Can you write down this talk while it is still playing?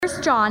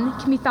1 John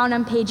can be found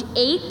on page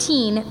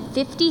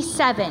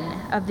 1857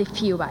 of the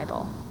Pew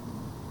Bible.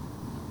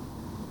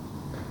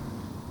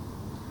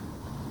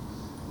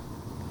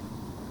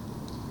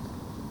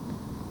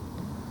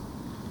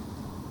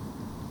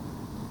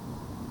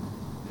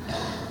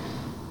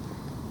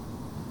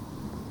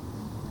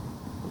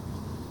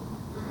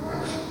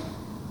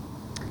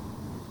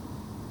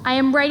 I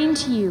am writing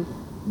to you,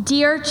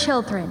 dear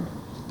children,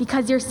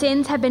 because your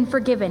sins have been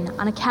forgiven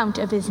on account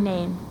of his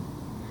name.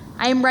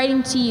 I am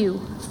writing to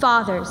you,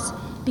 fathers,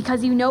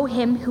 because you know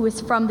him who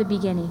is from the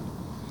beginning.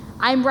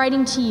 I am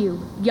writing to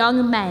you,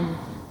 young men,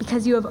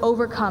 because you have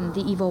overcome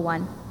the evil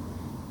one.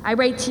 I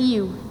write to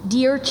you,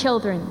 dear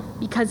children,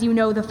 because you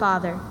know the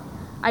Father.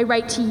 I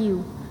write to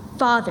you,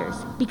 fathers,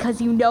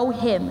 because you know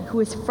him who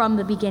is from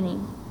the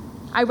beginning.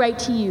 I write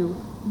to you,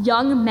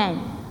 young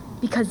men,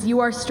 because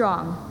you are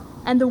strong,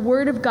 and the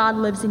word of God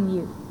lives in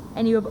you,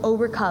 and you have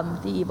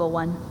overcome the evil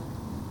one.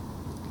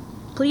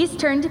 Please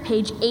turn to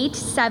page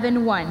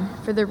 871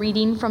 for the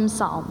reading from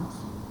Psalms.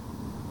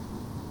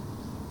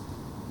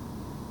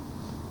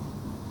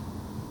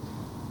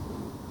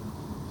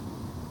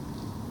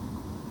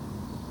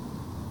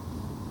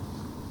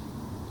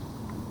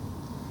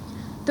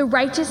 The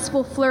righteous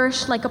will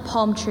flourish like a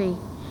palm tree.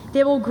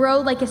 They will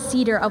grow like a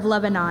cedar of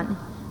Lebanon,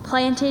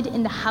 planted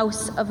in the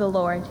house of the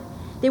Lord.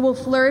 They will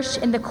flourish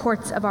in the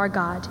courts of our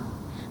God.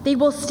 They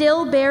will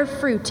still bear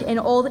fruit in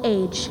old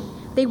age.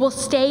 They will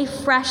stay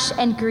fresh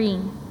and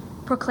green,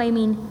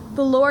 proclaiming,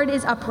 "The Lord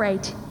is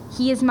upright.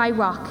 He is my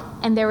rock,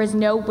 and there is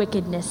no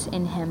wickedness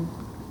in him."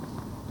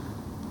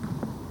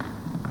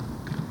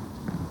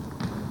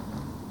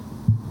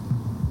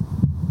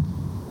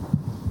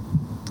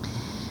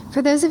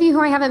 For those of you who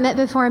I haven't met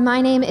before,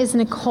 my name is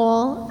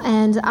Nicole,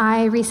 and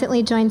I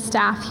recently joined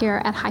staff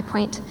here at High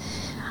Point.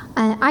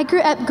 I grew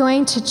up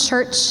going to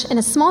church in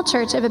a small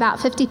church of about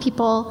 50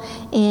 people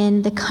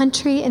in the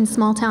country in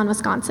small town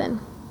Wisconsin.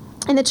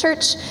 And the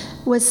church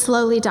was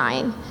slowly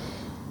dying.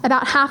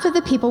 About half of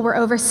the people were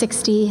over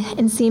 60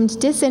 and seemed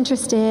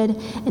disinterested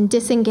and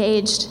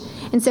disengaged.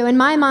 And so in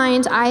my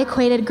mind, I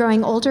equated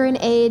growing older in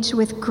age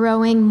with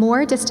growing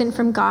more distant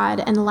from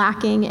God and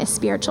lacking a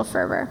spiritual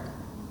fervor.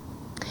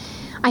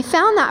 I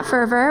found that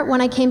fervor when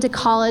I came to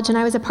college, and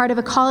I was a part of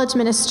a college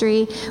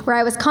ministry where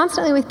I was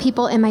constantly with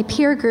people in my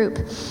peer group,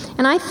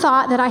 and I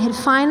thought that I had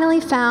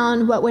finally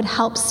found what would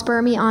help spur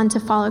me on to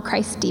follow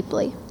Christ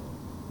deeply.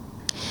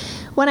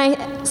 When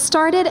I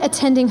started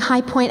attending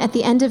High Point at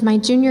the end of my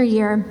junior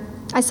year,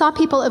 I saw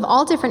people of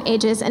all different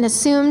ages and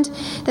assumed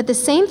that the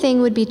same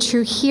thing would be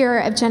true here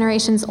of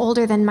generations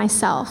older than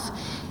myself,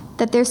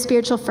 that their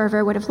spiritual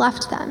fervor would have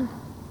left them.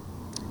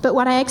 But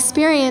what I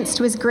experienced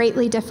was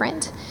greatly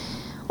different.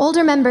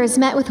 Older members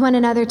met with one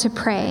another to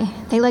pray.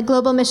 They led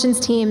global missions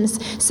teams,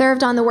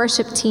 served on the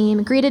worship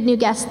team, greeted new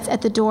guests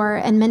at the door,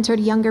 and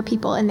mentored younger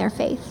people in their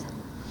faith.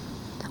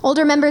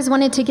 Older members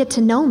wanted to get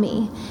to know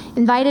me,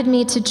 invited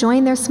me to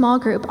join their small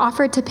group,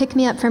 offered to pick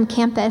me up from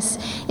campus,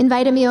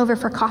 invited me over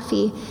for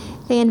coffee.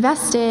 They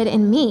invested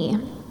in me.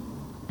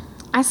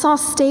 I saw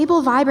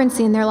stable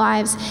vibrancy in their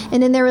lives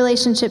and in their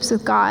relationships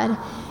with God,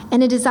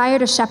 and a desire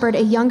to shepherd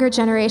a younger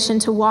generation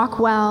to walk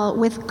well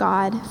with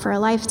God for a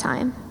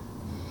lifetime.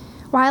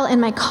 While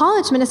in my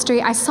college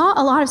ministry, I saw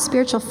a lot of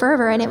spiritual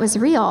fervor, and it was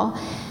real.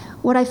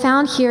 What I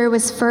found here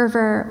was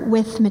fervor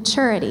with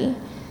maturity,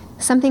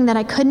 something that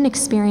I couldn't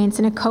experience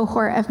in a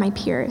cohort of my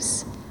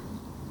peers.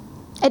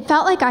 It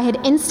felt like I had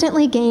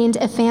instantly gained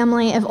a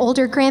family of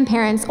older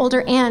grandparents,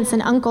 older aunts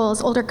and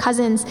uncles, older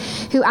cousins,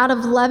 who out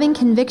of loving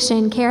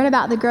conviction cared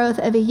about the growth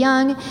of a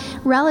young,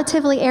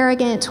 relatively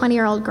arrogant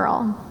 20-year-old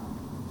girl.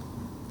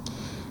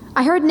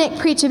 I heard Nick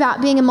preach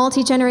about being a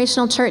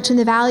multi-generational church and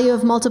the value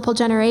of multiple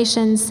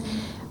generations,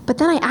 but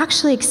then I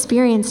actually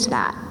experienced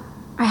that.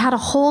 I had a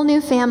whole new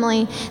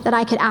family that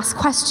I could ask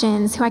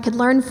questions, who I could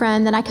learn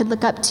from, that I could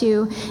look up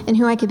to, and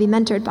who I could be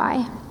mentored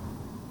by.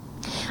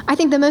 I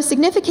think the most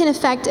significant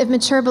effect of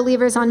mature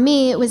believers on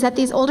me was that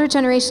these older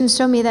generations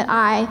showed me that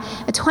I,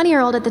 a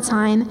 20-year-old at the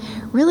time,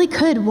 really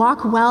could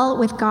walk well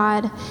with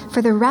God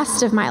for the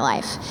rest of my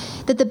life.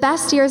 That the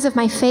best years of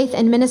my faith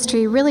and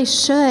ministry really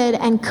should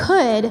and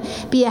could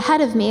be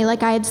ahead of me,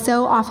 like I had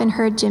so often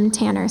heard Jim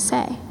Tanner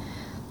say.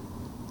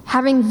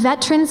 Having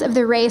veterans of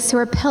the race who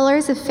are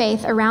pillars of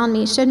faith around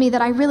me showed me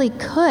that I really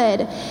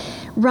could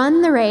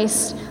run the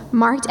race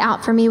marked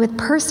out for me with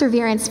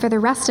perseverance for the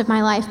rest of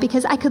my life,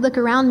 because I could look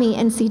around me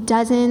and see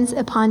dozens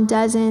upon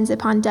dozens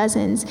upon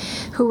dozens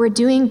who were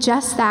doing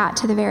just that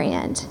to the very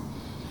end.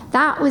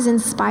 That was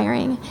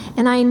inspiring,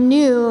 and I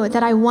knew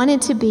that I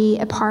wanted to be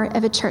a part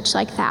of a church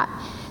like that,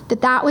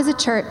 that was a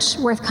church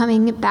worth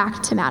coming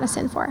back to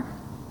Madison for.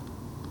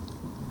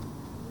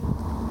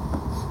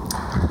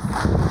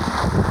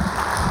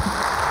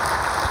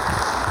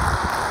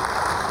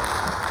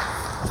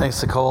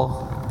 Thanks,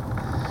 Nicole.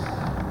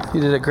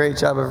 You did a great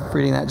job of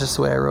reading that just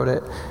the way I wrote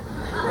it.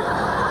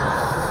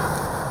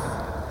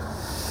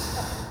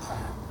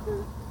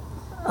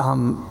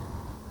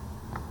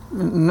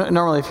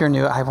 Normally, if you're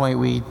new at High Point,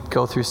 we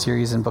go through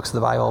series and books of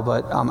the Bible,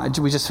 but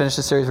we just finished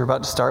a series. We're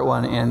about to start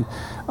one,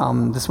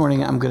 and this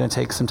morning I'm going to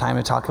take some time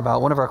to talk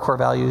about one of our core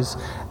values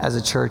as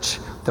a church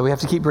that we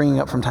have to keep bringing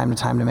up from time to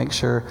time to make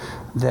sure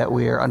that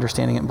we are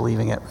understanding it and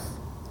believing it.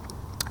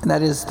 And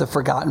that is the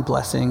forgotten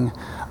blessing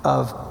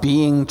of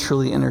being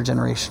truly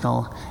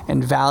intergenerational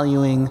and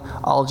valuing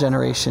all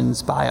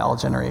generations by all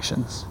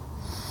generations.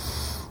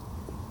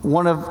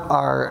 One of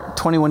our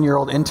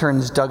 21-year-old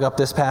interns dug up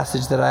this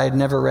passage that I had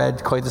never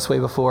read quite this way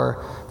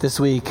before this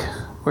week,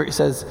 where it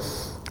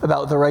says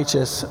about the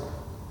righteous,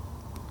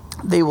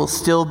 they will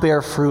still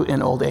bear fruit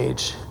in old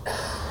age.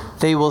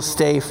 They will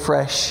stay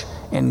fresh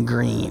and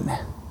green.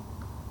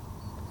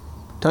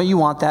 Don't you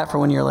want that for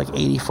when you're like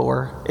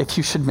 84, if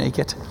you should make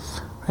it,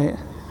 right?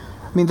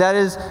 I mean, that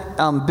is,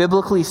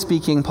 biblically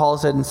speaking, Paul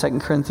said in 2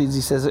 Corinthians,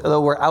 he says,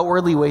 though we're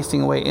outwardly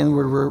wasting away,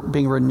 inward we're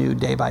being renewed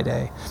day by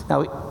day.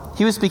 Now,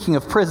 he was speaking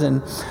of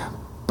prison,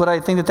 but I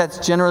think that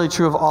that's generally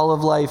true of all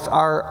of life.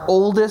 Our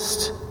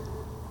oldest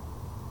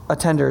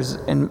attenders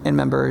and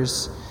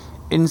members,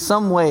 in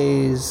some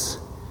ways,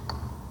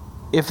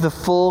 if the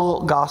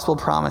full gospel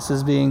promise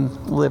is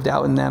being lived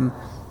out in them,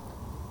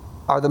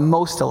 are the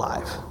most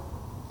alive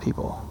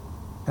people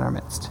in our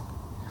midst.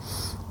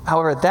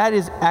 However, that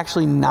is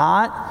actually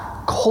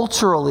not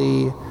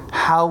culturally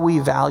how we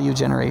value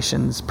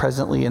generations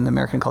presently in the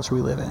American culture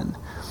we live in.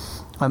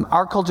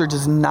 Our culture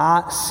does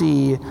not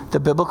see the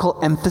biblical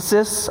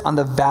emphasis on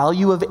the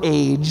value of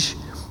age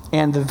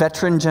and the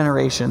veteran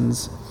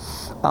generations.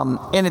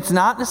 And it's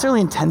not necessarily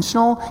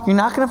intentional. You're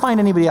not going to find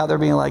anybody out there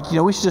being like,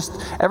 we should just,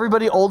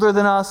 everybody older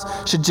than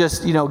us should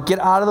just, get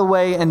out of the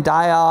way and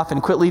die off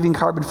and quit leaving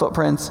carbon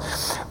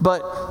footprints.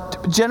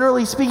 But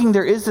generally speaking,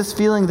 there is this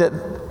feeling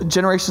that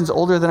generations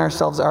older than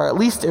ourselves are at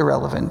least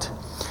irrelevant.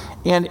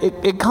 And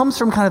it comes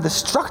from kind of the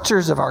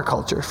structures of our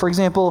culture. For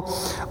example,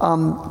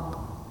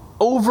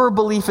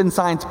 over-belief in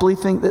science,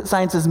 believing that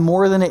science is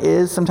more than it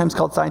is, sometimes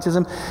called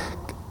scientism,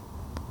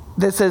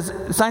 that says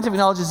scientific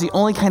knowledge is the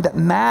only kind that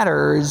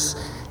matters,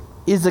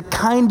 is a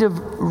kind of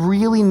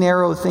really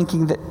narrow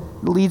thinking that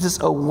leads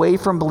us away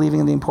from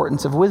believing in the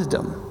importance of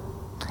wisdom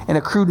and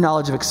a crude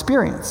knowledge of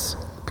experience,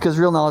 because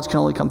real knowledge can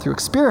only come through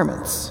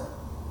experiments,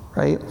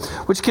 right?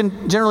 Which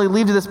can generally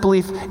lead to this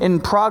belief in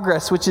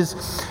progress, which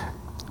is,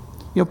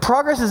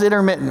 progress is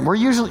intermittent.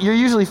 You're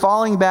usually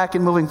falling back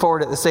and moving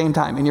forward at the same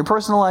time in your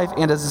personal life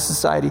and as a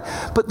society.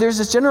 But there's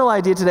this general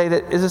idea today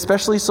that is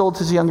especially sold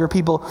to younger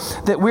people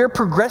that we're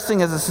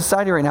progressing as a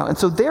society right now. And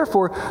so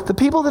therefore, the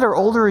people that are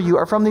older than you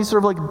are from these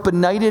sort of like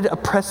benighted,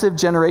 oppressive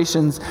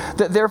generations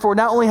that therefore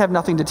not only have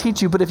nothing to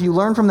teach you, but if you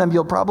learn from them,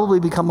 you'll probably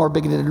become more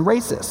bigoted and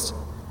racist,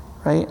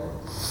 right?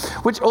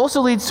 Which also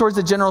leads towards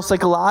the general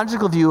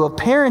psychological view of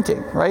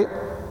parenting, right?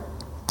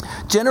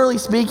 Generally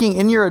speaking,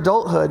 in your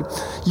adulthood,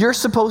 you're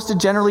supposed to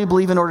generally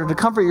believe in order to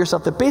comfort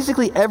yourself that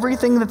basically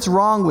everything that's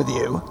wrong with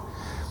you,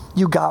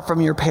 you got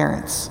from your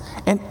parents.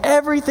 And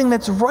everything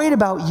that's right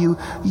about you,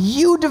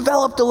 you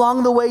developed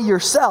along the way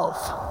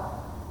yourself.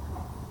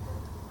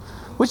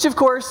 Which, of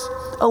course,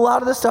 a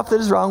lot of the stuff that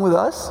is wrong with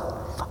us,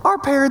 our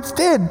parents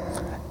did.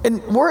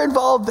 And we're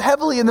involved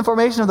heavily in the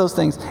formation of those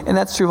things. And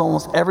that's true of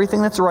almost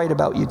everything that's right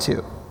about you,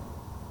 too.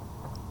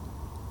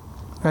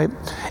 Right?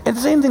 And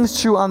the same thing is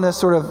true on the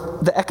sort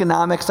of the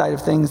economic side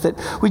of things, that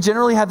we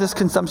generally have this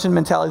consumption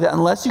mentality that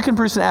unless you can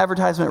produce an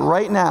advertisement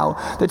right now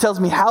that tells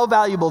me how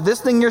valuable this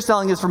thing you're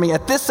selling is for me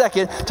at this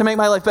second to make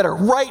my life better,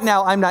 right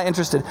now I'm not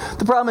interested.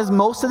 The problem is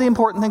most of the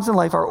important things in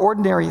life are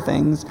ordinary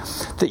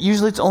things that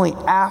usually it's only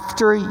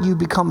after you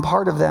become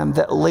part of them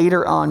that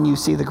later on you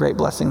see the great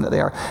blessing that they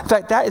are. In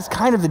fact, that is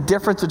kind of the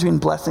difference between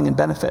blessing and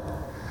benefit.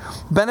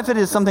 Benefit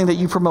is something that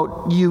you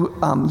promote, you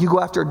go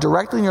after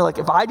directly, and you're like,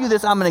 if I do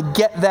this, I'm going to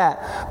get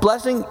that.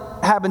 Blessing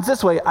happens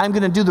this way. I'm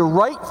going to do the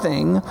right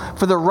thing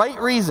for the right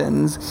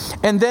reasons,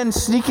 and then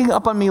sneaking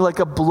up on me like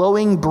a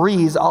blowing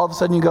breeze, all of a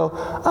sudden you go,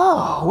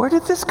 oh, where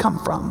did this come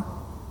from?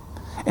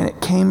 And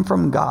it came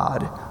from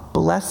God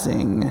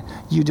blessing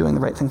you doing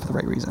the right thing for the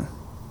right reason.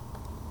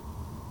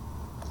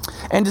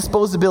 And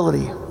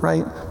disposability,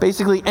 right?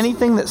 Basically,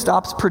 anything that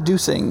stops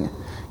producing,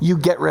 you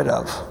get rid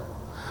of.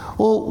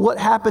 Well, what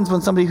happens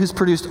when somebody who's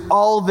produced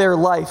all their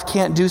life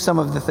can't do some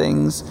of the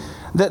things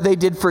that they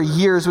did for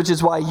years, which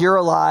is why you're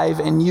alive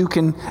and you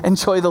can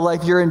enjoy the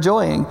life you're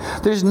enjoying?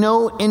 There's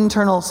no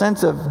internal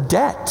sense of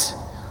debt,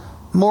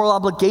 moral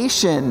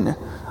obligation,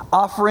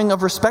 offering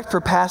of respect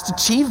for past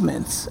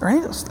achievements, or any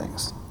of those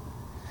things.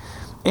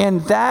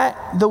 And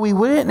that, though we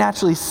wouldn't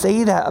naturally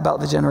say that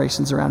about the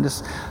generations around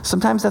us,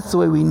 sometimes that's the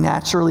way we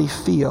naturally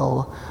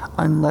feel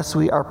unless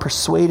we are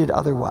persuaded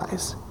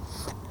otherwise.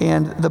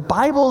 And the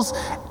Bible's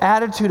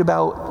attitude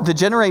about the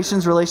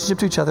generations' relationship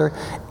to each other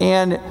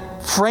and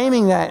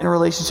framing that in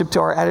relationship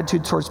to our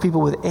attitude towards people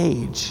with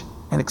age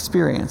and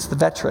experience, the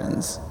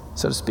veterans,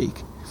 so to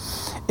speak,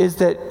 is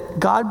that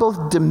God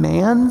both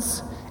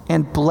demands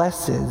and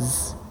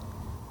blesses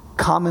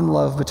common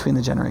love between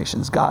the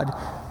generations. God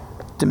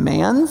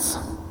demands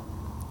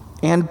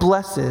and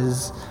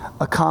blesses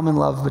a common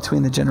love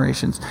between the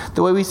generations.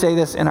 The way we say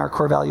this in our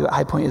core value at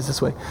High Point is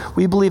this way.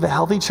 We believe a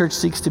healthy church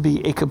seeks to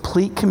be a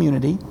complete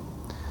community,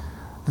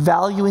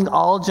 valuing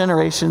all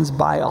generations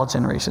by all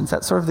generations.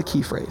 That's sort of the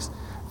key phrase.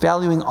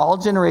 Valuing all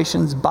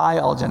generations by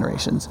all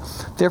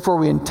generations. Therefore,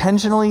 we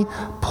intentionally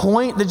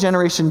point the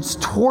generations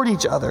toward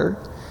each other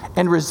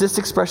and resist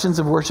expressions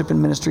of worship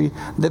and ministry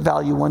that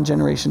value one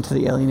generation to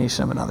the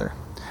alienation of another.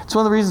 It's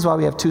one of the reasons why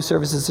we have two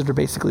services that are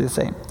basically the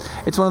same.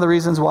 It's one of the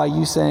reasons why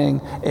you sang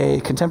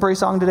a contemporary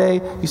song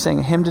today, you sang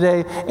a hymn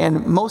today,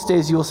 and most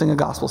days you will sing a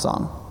gospel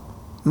song.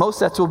 Most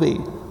sets will be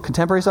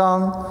contemporary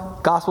song,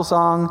 gospel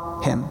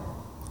song, hymn,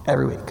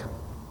 every week.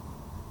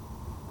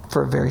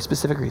 For a very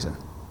specific reason,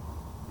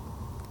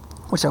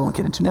 which I won't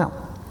get into now.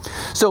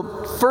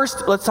 So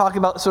first, let's talk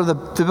about sort of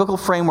the biblical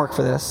framework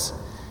for this.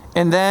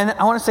 And then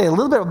I want to say a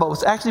little bit about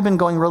what's actually been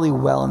going really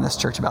well in this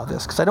church about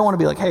this, because I don't want to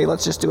be like, hey,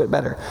 let's just do it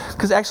better.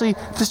 Because actually,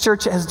 this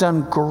church has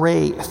done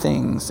great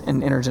things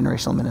in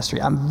intergenerational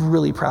ministry. I'm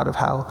really proud of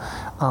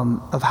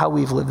how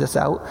we've lived this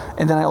out.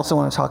 And then I also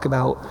want to talk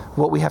about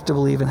what we have to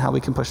believe and how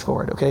we can push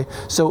forward, okay?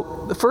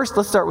 So first,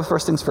 let's start with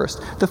first things first.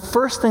 The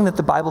first thing that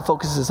the Bible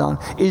focuses on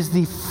is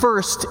the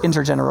first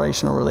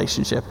intergenerational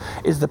relationship,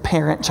 is the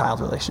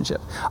parent-child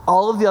relationship.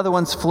 All of the other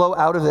ones flow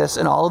out of this,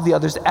 and all of the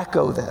others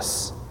echo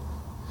this.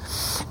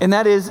 And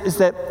that is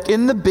that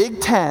in the Big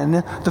Ten,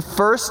 the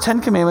first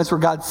 10 commandments where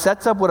God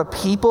sets up what a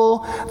people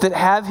that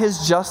have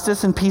his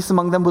justice and peace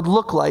among them would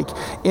look like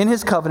in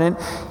his covenant,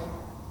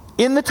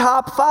 in the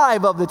top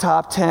 5 of the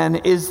top 10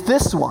 is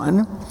this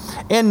one.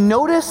 And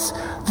notice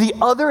the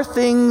other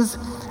things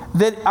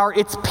that are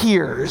its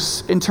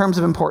peers in terms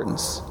of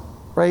importance,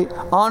 right?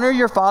 Honor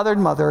your father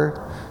and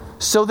mother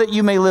so that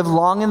you may live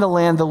long in the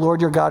land the Lord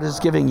your God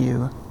is giving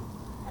you.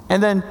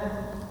 And then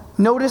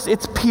notice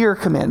its peer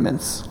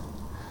commandments.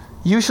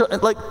 You shall,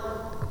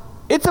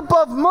 it's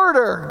above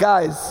murder,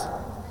 guys.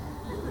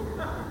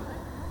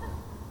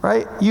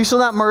 Right? You shall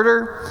not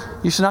murder.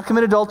 You shall not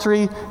commit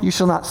adultery. You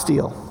shall not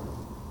steal.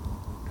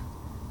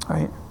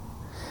 Right?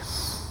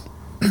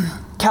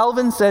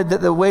 Calvin said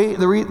that the way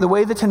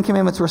the 10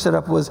 Commandments were set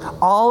up was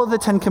all of the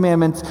 10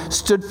 Commandments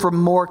stood for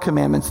more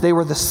commandments. They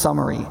were the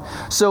summary.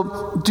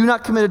 So do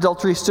not commit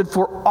adultery stood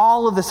for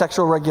all of the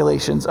sexual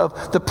regulations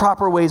of the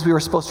proper ways we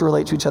were supposed to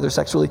relate to each other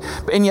sexually.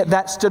 And yet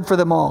that stood for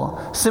them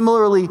all.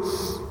 Similarly,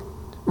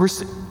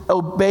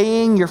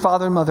 obeying your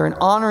father and mother and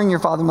honoring your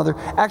father and mother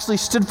actually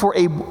stood for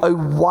a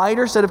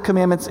wider set of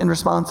commandments and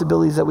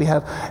responsibilities that we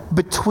have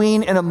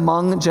between and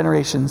among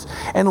generations.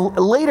 And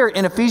later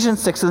in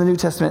Ephesians 6 in the New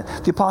Testament,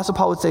 the Apostle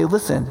Paul would say,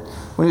 listen,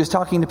 when he was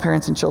talking to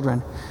parents and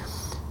children,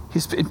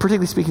 he's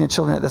particularly speaking to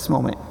children at this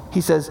moment,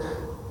 he says,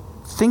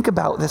 think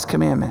about this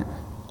commandment,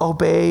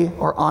 obey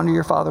or honor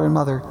your father and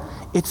mother.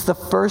 It's the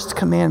first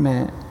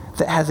commandment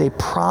that has a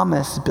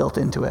promise built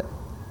into it.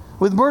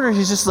 With murder,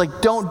 he's just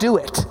like, don't do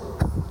it.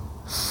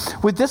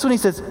 With this one, he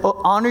says,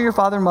 honor your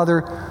father and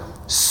mother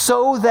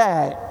so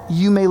that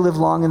you may live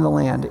long in the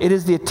land. It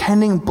is the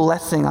attending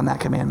blessing on that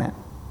commandment.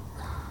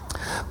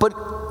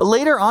 But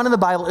later on in the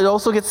Bible, it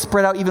also gets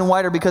spread out even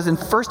wider because in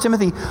 1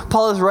 Timothy,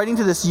 Paul is writing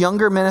to this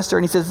younger minister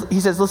and he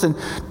says, listen,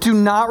 do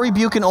not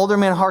rebuke an older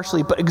man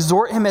harshly, but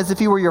exhort him as if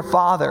he were your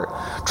father.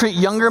 Treat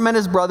younger men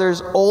as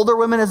brothers, older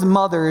women as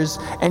mothers,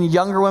 and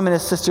younger women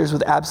as sisters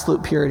with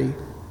absolute purity.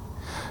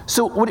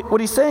 So what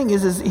he's saying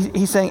is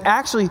he's saying,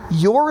 actually,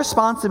 your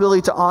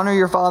responsibility to honor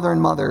your father and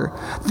mother,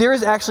 there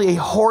is actually a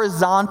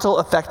horizontal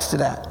effect to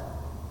that.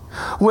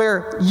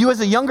 Where you as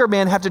a younger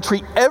man have to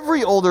treat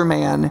every older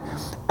man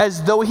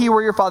as though he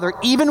were your father,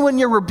 even when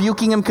you're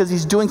rebuking him because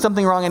he's doing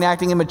something wrong and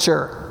acting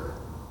immature.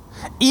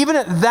 Even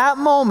at that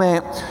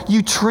moment,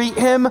 you treat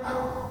him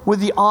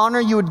with the honor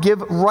you would give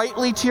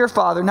rightly to your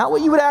father, not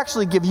what you would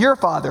actually give your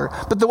father,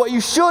 but what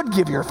you should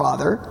give your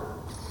father.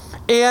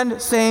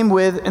 And same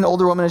with an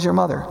older woman as your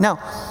mother. Now,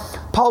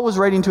 Paul was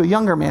writing to a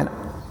younger man.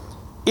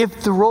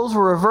 If the roles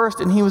were reversed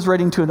and he was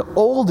writing to an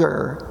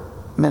older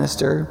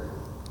minister,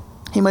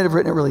 he might have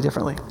written it really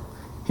differently.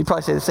 He'd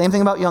probably say the same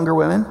thing about younger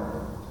women,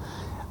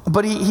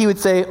 but he would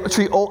say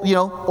treat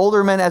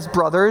older men as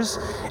brothers,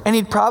 and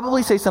he'd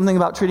probably say something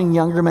about treating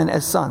younger men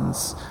as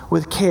sons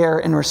with care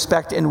and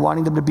respect and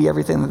wanting them to be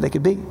everything that they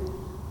could be.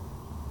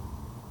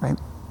 Right?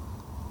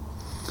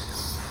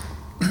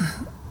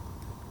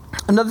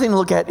 Another thing to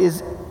look at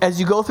is, as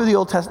you go through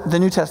the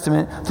New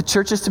Testament, the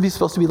church is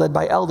supposed to be led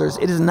by elders.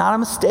 It is not a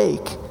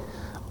mistake,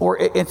 or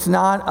it's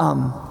not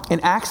an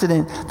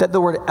accident that the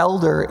word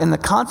elder and the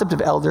concept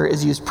of elder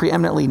is used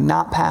preeminently,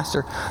 not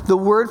pastor. The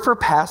word for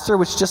pastor,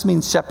 which just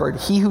means shepherd,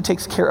 he who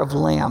takes care of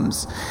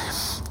lambs,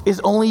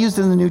 is only used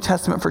in the New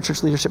Testament for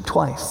church leadership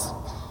twice.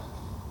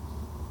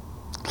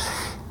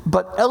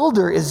 But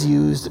elder is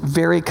used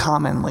very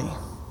commonly,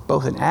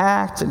 both in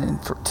Acts and in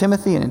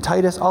Timothy and in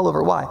Titus, all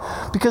over.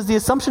 Why? Because the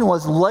assumption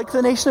was, like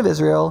the nation of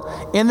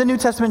Israel in the New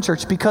Testament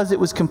church, because it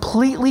was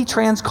completely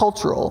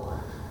transcultural,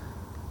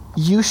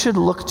 you should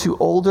look to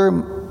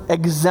older,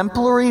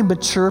 exemplary,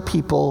 mature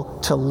people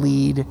to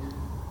lead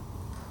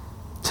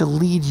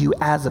you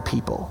as a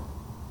people.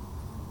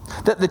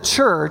 That the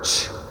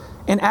church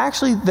and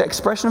actually the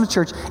expression of the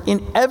church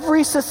in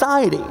every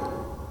society,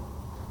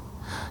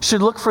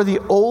 should look for the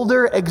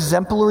older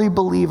exemplary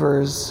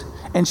believers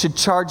and should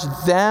charge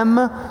them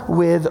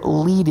with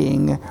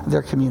leading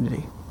their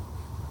community.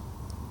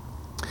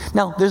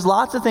 Now, there's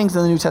lots of things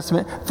in the New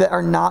Testament that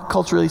are not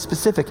culturally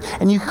specific,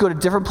 and you could go to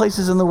different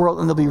places in the world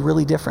and they'll be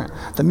really different.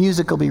 The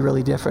music will be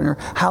really different, or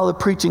how the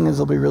preaching is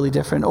will be really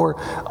different, or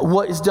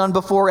what is done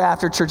before or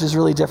after church is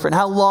really different.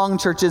 How long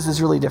church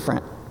is really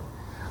different.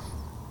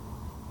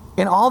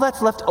 And all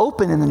that's left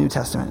open in the New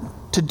Testament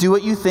to do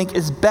what you think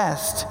is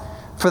best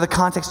for the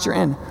context you're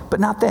in,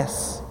 but not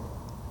this.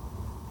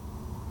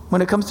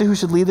 When it comes to who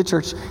should lead the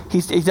church, he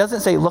doesn't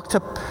say, look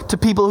to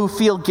people who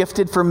feel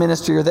gifted for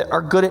ministry or that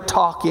are good at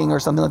talking or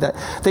something like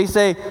that. They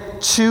say,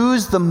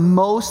 choose the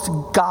most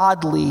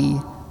godly,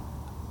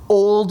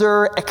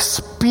 older,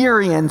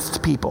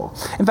 experienced people.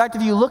 In fact,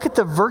 if you look at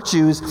the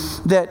virtues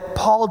that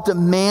Paul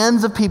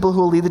demands of people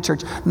who will lead the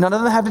church, none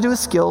of them have to do with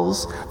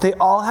skills. They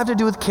all have to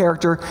do with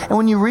character. And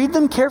when you read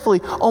them carefully,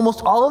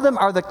 almost all of them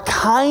are the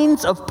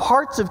kinds of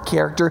parts of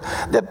character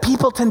that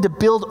people tend to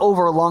build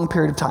over a long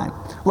period of time.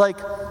 Like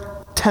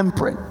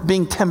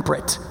being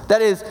temperate.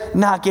 That is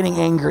not getting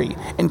angry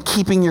and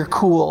keeping your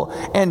cool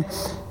and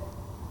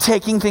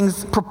taking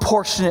things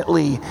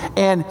proportionately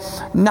and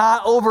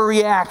not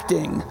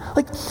overreacting.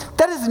 Like,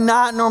 that is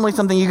not normally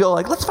something you go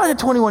like, let's find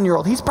a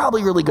 21-year-old. He's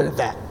probably really good at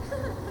that.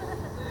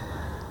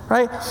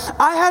 Right?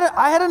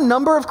 I had a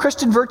number of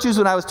Christian virtues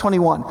when I was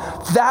 21.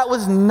 That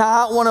was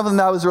not one of them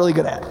that I was really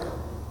good at.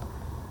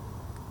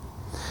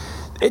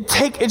 It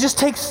just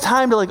takes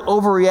time to like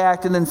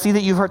overreact and then see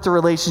that you've hurt the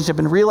relationship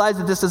and realize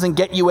that this doesn't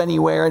get you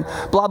anywhere and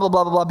blah, blah,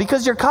 blah, blah, blah.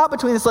 Because you're caught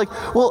between this like,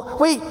 well,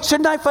 wait,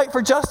 shouldn't I fight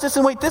for justice?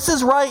 And wait, this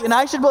is right and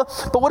I should,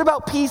 but what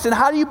about peace? And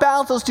how do you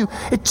balance those two?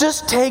 It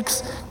just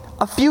takes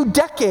a few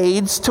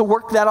decades to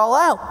work that all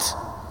out.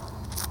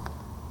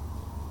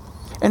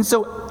 And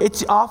so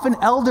it's often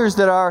elders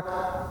that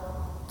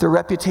their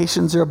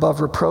reputations are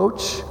above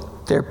reproach.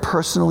 They're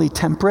personally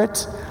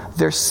temperate.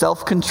 They're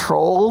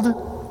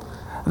self-controlled.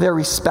 They're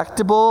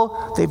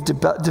respectable. They've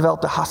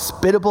developed a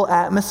hospitable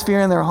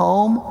atmosphere in their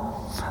home.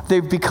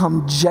 They've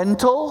become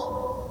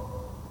gentle.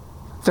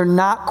 They're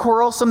not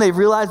quarrelsome. They've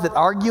realized that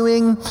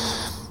arguing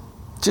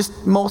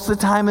just most of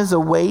the time is a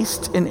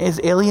waste and is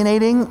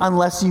alienating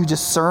unless you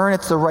discern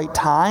it's the right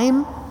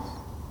time.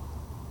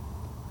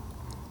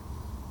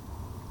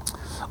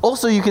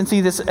 Also, you can see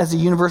this as a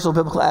universal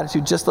biblical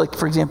attitude, just like,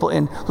 for example,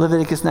 in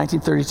Leviticus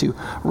 19:32.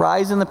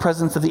 Rise in the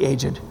presence of the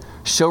aged.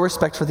 Show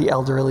respect for the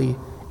elderly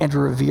and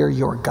revere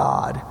your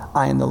God.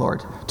 I am the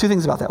Lord. Two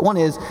things about that. One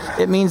is,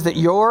 it means that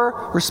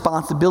your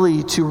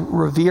responsibility to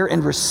revere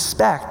and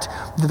respect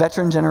the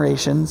veteran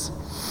generations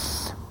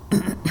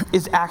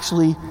is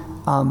actually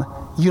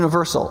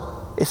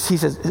universal. He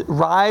says,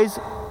 rise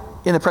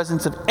in the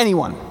presence of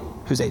anyone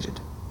who's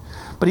aged.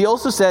 But he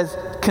also says,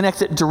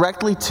 connects it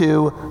directly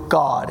to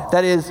God.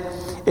 That is,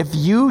 if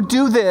you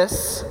do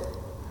this,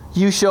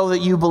 you show that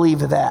you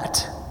believe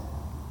that.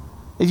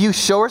 If you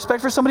show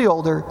respect for somebody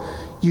older,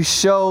 you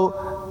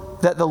show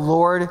that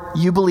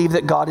you believe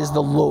that God is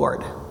the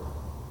Lord.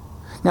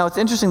 Now, it's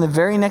interesting, the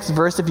very next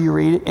verse, if you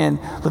read in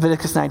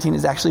Leviticus 19,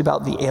 is actually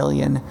about the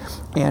alien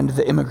and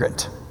the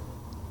immigrant.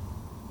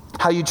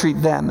 How you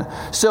treat them.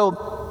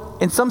 So,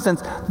 in some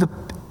sense,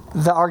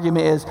 the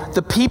argument is,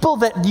 the people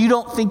that you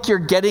don't think you're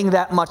getting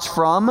that much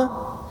from,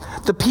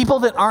 the people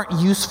that aren't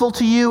useful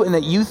to you and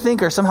that you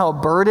think are somehow a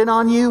burden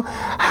on you,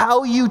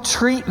 how you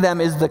treat them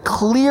is the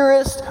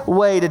clearest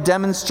way to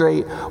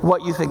demonstrate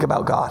what you think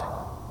about God.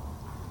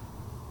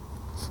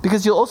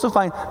 Because you'll also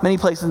find many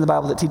places in the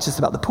Bible that teach us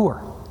about the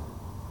poor.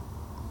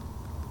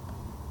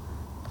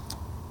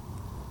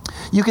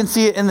 You can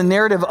see it in the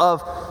narrative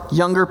of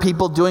younger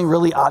people doing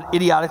really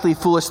idiotically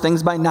foolish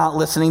things by not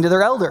listening to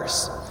their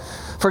elders.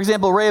 For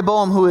example,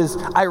 Rehoboam, who is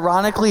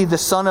ironically the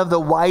son of the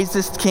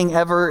wisest king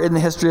ever in the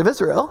history of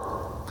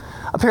Israel,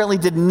 apparently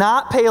did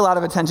not pay a lot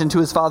of attention to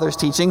his father's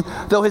teaching,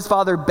 though his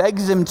father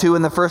begs him to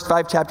in the first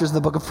 5 chapters of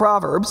the book of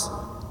Proverbs.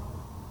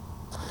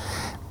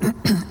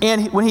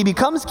 And when he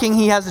becomes king,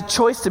 he has a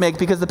choice to make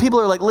because the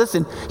people are like,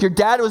 listen, your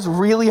dad was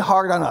really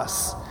hard on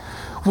us.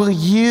 Will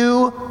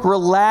you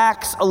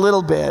relax a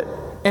little bit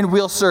and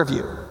we'll serve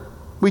you?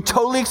 We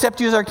totally accept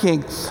you as our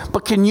king,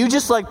 but can you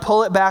just like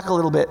pull it back a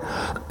little bit?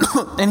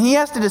 And he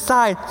has to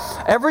decide,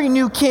 every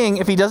new king,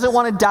 if he doesn't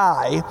want to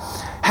die,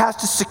 has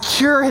to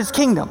secure his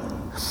kingdom.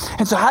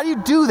 And so how do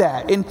you do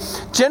that? And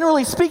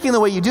generally speaking, the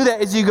way you do that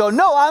is you go,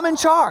 no, I'm in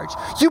charge.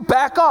 You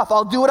back off.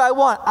 I'll do what I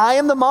want. I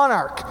am the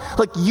monarch.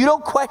 Like, you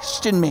don't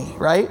question me,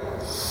 right?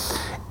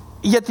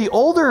 Yet the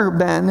older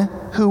men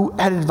who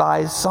had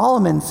advised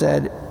Solomon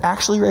said,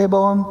 actually,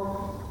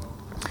 Rehoboam,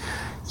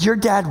 your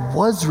dad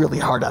was really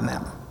hard on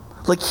them.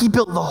 Like, he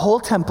built the whole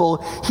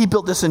temple. He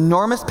built this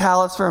enormous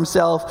palace for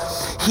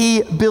himself.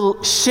 He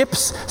built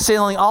ships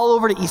sailing all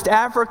over to East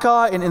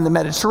Africa and in the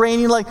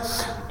Mediterranean. Like,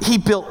 He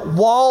built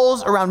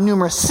walls around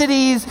numerous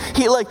cities.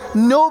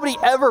 Nobody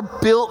ever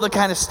built the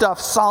kind of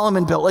stuff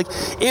Solomon built.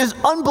 It was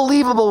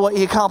unbelievable what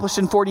he accomplished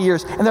in 40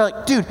 years. And they're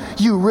like, dude,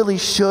 you really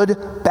should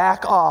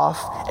back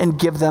off and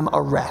give them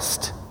a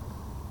rest.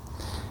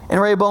 And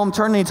Rehoboam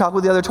turned and he talked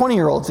with the other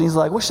 20-year-olds. And he's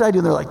like, what should I do?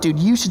 And they're like, dude,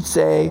 you should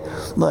say,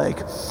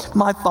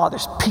 my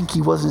father's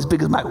pinky wasn't as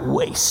big as my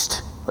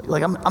waist.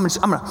 I'm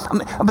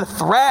gonna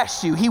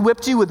thrash you. He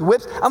whipped you with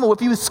whips. I'm gonna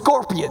whip you with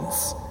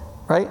scorpions,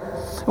 right?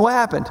 And what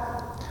happened?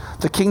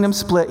 The kingdom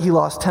split. He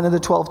lost 10 of the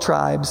 12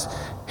 tribes.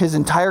 His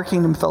entire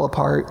kingdom fell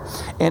apart,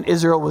 and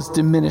Israel was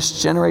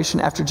diminished generation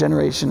after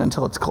generation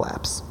until its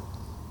collapse.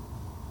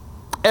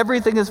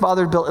 Everything his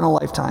father built in a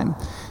lifetime,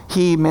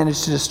 he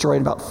managed to destroy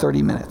in about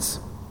 30 minutes.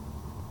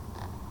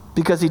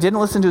 Because he didn't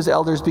listen to his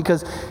elders,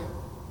 because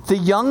the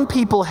young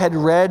people had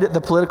read the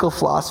political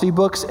philosophy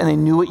books and they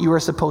knew what you were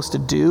supposed to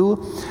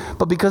do,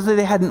 but because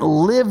they hadn't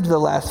lived the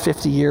last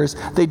 50 years,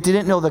 they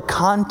didn't know the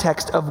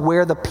context of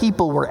where the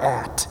people were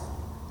at.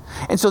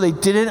 And so they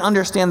didn't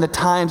understand the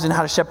times and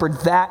how to shepherd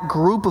that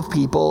group of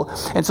people,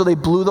 and so they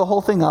blew the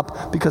whole thing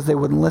up because they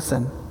wouldn't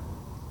listen.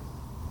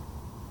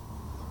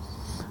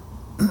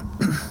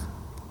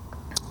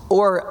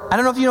 Or, I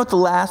don't know if you know what the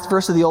last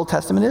verse of the Old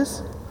Testament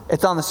is.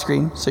 It's on the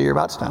screen, so you're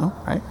about to know,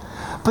 right?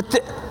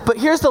 But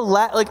here's the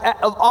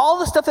of all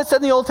the stuff that's said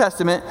in the Old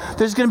Testament,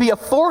 there's going to be a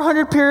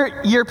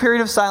 400-year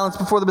period of silence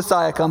before the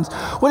Messiah comes.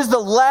 What is the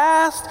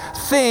last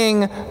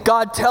thing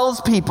God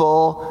tells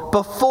people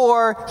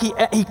before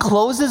he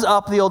closes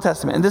up the Old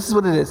Testament? And this is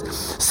what it is.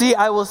 See,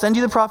 I will send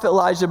you the prophet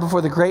Elijah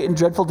before the great and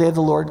dreadful day of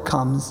the Lord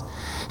comes.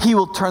 He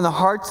will turn the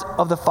hearts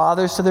of the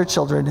fathers to their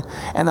children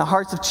and the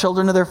hearts of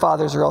children to their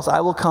fathers, or else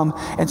I will come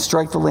and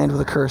strike the land with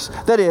a curse.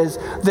 That is,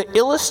 the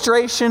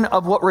illustration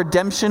of what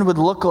redemption would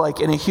look like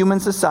in a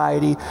human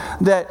society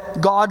that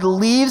God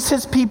leaves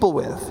his people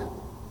with.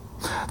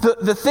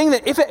 The thing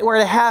that if it were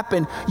to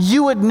happen,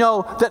 you would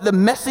know that the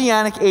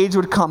messianic age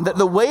would come, that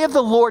the way of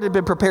the Lord had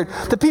been prepared.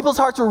 The people's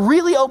hearts were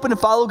really open to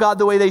follow God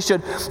the way they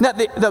should. Now,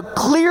 the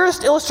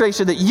clearest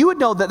illustration that you would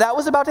know that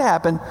was about to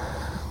happen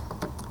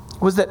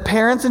was that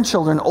parents and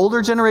children,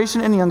 older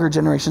generation and younger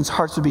generations,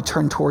 hearts would be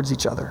turned towards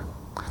each other,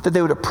 that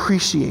they would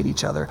appreciate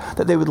each other,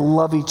 that they would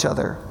love each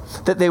other,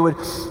 that they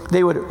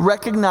would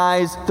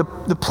recognize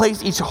the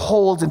place each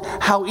holds and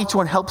how each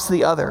one helps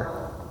the other.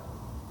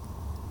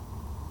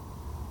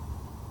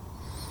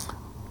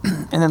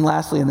 And then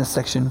lastly in this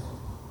section,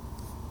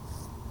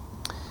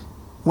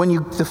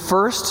 the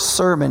first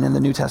sermon in the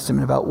New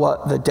Testament about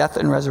what the death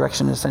and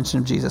resurrection and ascension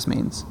of Jesus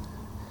means,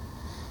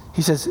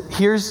 he says,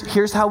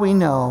 here's how we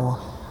know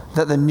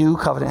that the new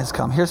covenant has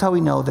come. Here's how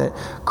we know that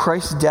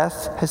Christ's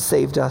death has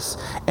saved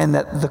us and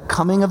that the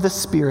coming of the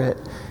Spirit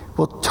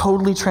will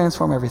totally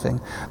transform everything.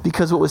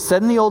 Because what was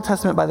said in the Old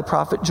Testament by the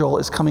prophet Joel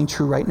is coming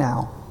true right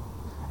now.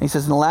 And he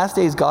says, in the last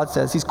days, God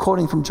says, he's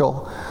quoting from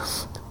Joel,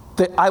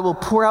 that I will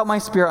pour out my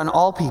Spirit on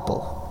all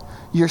people.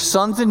 Your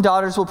sons and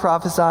daughters will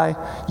prophesy.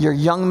 Your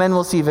young men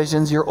will see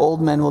visions. Your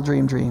old men will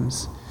dream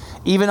dreams.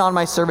 Even on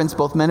my servants,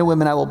 both men and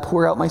women, I will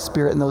pour out my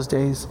Spirit in those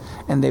days,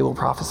 and they will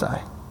prophesy.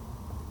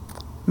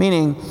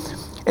 Meaning,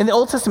 in the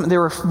Old Testament, there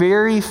were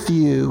very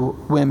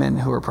few women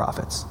who were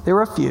prophets. There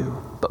were a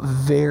few, but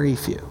very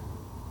few.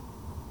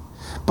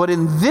 But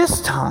in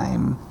this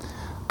time,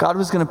 God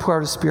was going to pour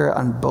out his Spirit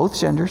on both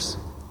genders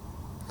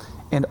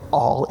and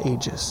all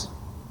ages.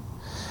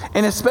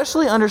 And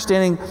especially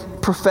understanding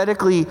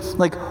prophetically,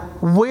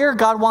 where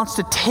God wants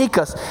to take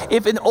us.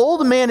 If an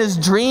old man is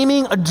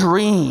dreaming a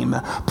dream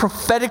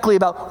prophetically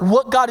about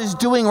what God is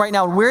doing right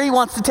now, where he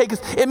wants to take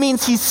us, it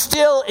means he's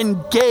still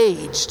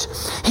engaged.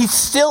 He's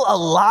still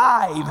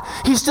alive.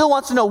 He still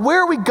wants to know,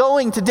 where are we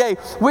going today?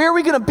 Where are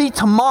we going to be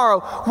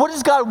tomorrow? What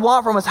does God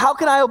want from us? How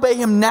can I obey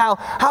him now?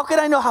 How can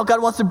I know how God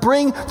wants to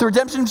bring the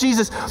redemption of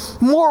Jesus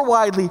more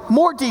widely,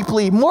 more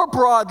deeply, more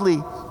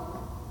broadly?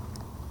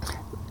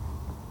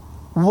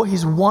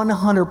 He's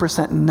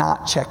 100%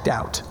 not checked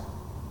out.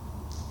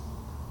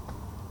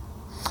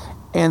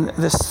 And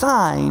the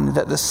sign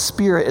that the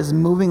Spirit is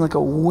moving like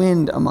a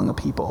wind among a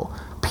people,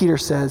 Peter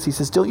says,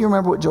 don't you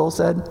remember what Joel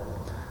said?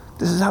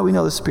 This is how we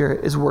know the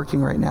Spirit is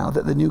working right now,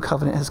 that the new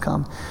covenant has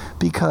come.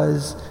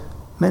 Because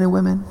men and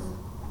women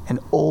and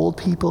old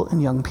people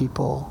and young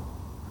people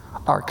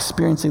are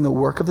experiencing the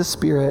work of the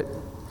Spirit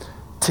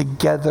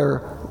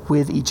together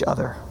with each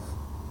other.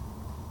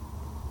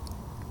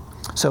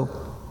 So,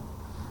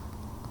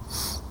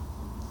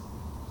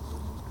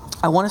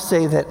 I want to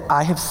say that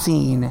I have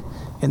seen,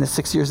 in the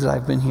 6 years that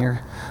I've been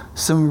here,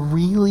 some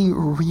really,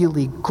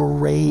 really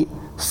great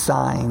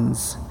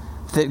signs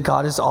that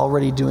God is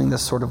already doing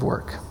this sort of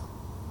work.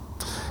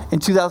 In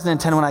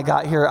 2010, when I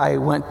got here, I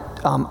went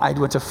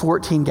to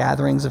 14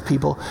 gatherings of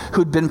people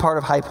who'd been part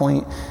of High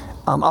Point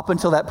up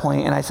until that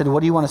point, and I said,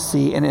 what do you want to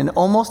see? And in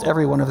almost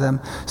every one of them,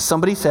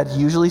 somebody said,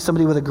 usually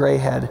somebody with a gray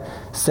head,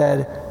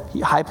 said,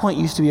 High Point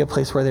used to be a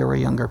place where there were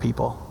younger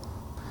people.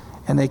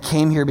 And they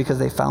came here because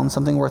they found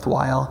something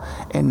worthwhile,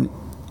 and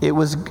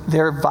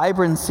their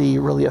vibrancy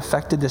really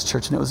affected this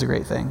church, and it was a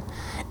great thing.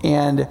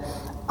 And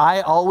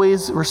I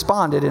always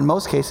responded, in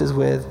most cases,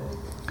 with,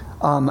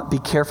 be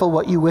careful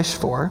what you wish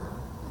for,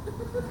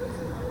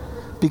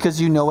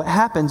 because you know what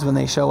happens when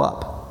they show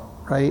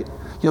up, right?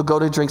 You'll go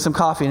to drink some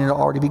coffee and it'll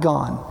already be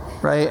gone,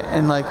 right?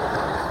 And like,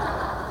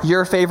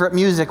 your favorite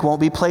music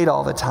won't be played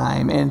all the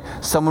time, and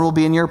someone will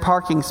be in your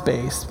parking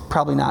space.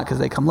 Probably not, because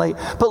they come late.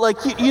 But like,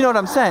 you know what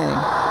I'm saying,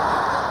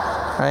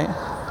 right?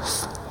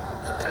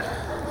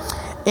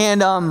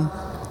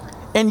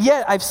 And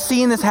yet I've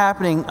seen this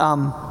happening.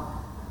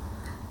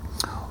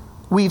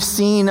 We've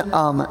seen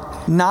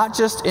not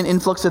just an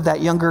influx of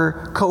that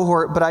younger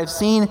cohort, but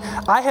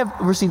I have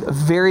received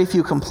very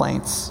few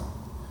complaints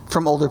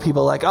from older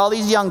people like, oh,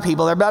 these young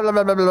people, they're blah, blah,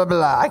 blah, blah, blah,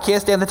 blah. I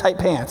can't stand the tight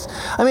pants.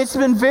 I mean, it's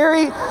been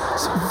very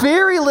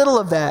little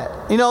of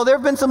that. You know, there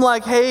have been some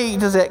like, hey,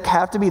 does it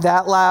have to be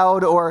that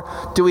loud? Or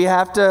do we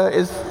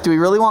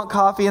really want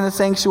coffee in the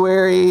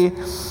sanctuary?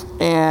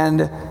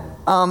 And,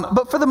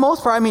 but for the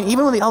most part, I mean,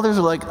 even when the elders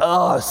were like,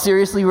 oh,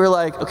 seriously, we're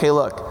like, okay,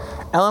 look,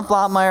 Ellen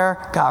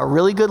Flottmeyer got a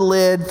really good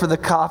lid for the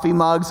coffee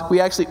mugs. We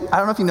actually, I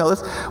don't know if you know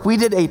this, we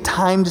did a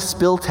timed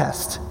spill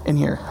test in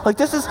here. Like,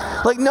 this is,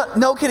 like,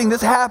 no kidding,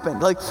 this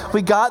happened. Like,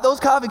 we got those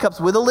coffee cups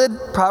with a lid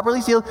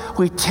properly sealed,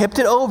 we tipped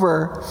it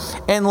over,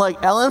 and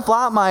like Ellen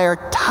Flottmeyer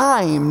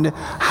timed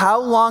how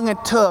long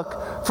it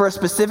took for a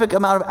specific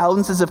amount of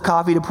ounces of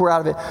coffee to pour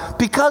out of it,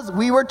 because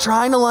we were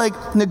trying to like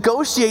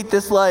negotiate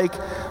this, like,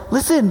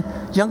 listen,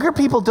 younger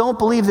people don't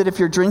believe that if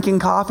you're drinking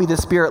coffee, the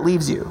Spirit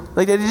leaves you.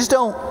 Like, they just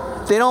don't.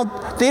 They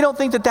don't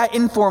think that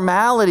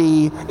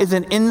informality is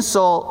an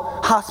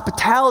insult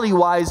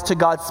hospitality-wise to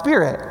God's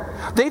Spirit.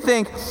 They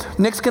think,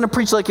 Nick's going to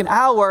preach like an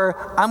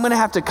hour, I'm going to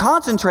have to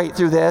concentrate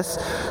through this,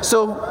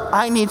 so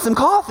I need some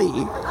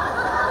coffee.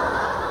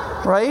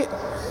 Right?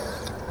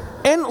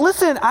 And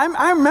listen,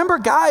 I remember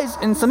guys,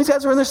 and some of these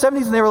guys were in their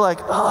 70s, and they were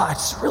like, oh, I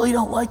just really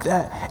don't like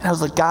that. And I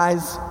was like,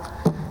 guys,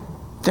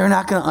 they're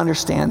not going to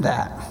understand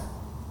that.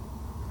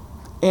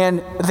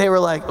 And they were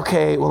like,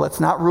 okay, well, let's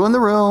not ruin the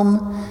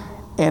room.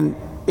 And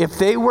if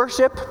they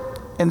worship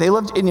and they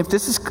love, and if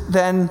this is,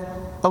 then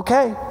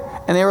okay.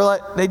 And they were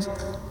like,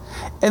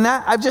 and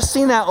that, I've just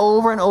seen that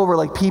over and over,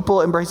 like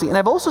people embracing. And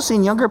I've also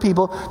seen younger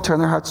people turn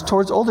their hearts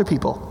towards older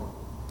people.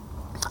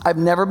 I've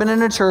never been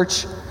in a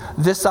church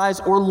this size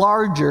or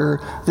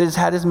larger that has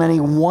had as many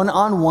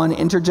one-on-one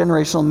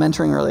intergenerational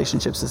mentoring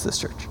relationships as this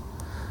church.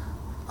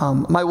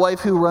 My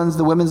wife, who runs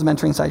the women's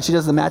mentoring side, she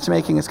does the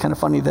matchmaking. It's kind of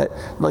funny that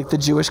like the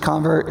Jewish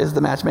convert is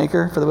the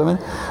matchmaker for the women.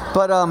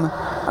 But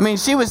I mean,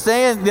 she was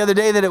saying the other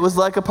day that it was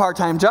like a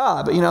part-time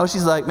job. You know,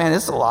 she's like, man,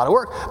 this is a lot of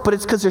work. But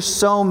it's because there's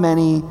so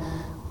many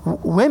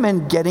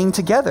women getting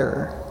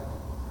together.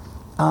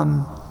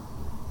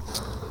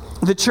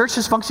 The church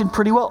has functioned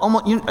pretty well.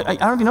 Almost, I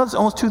don't know if you know this,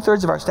 almost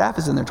 2/3 of our staff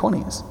is in their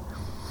 20s.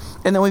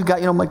 And then we've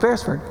got, Mike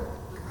Beresford,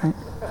 right?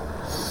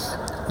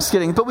 Just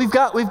kidding. But we've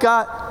got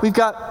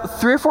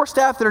 3 or 4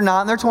 staff that are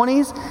not in their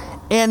 20s,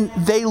 and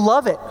they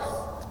love it.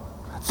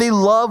 They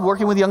love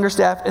working with younger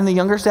staff, and the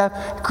younger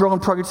staff grow in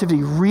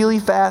productivity really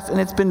fast,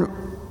 and it's been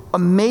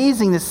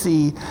amazing to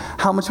see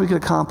how much we could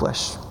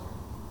accomplish.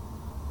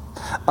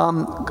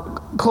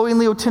 Chloe and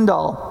Leo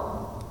Tyndall,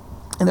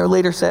 in their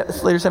later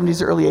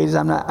 70s or early 80s,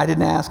 I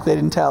didn't ask, they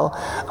didn't tell,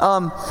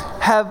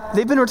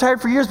 they've been retired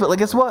for years, but like,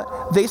 guess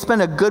what? They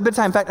spend a good bit of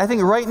time. In fact, I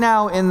think right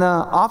now in the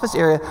office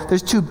area,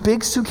 there's 2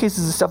 big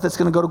suitcases of stuff that's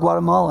going to go to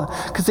Guatemala,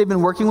 because they've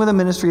been working with a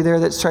ministry there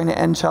that's trying to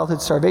end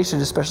childhood starvation,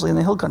 especially in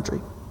the hill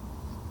country.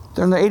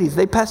 They're in their 80s.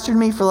 They pestered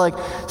me for like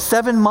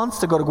 7 months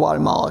to go to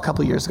Guatemala a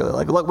couple of years ago. They're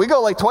like, look, we go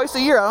like twice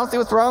a year. I don't see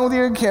what's wrong with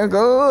you. Can't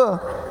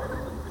go.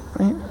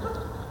 Right?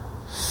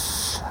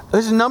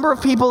 There's a number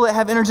of people that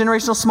have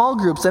intergenerational small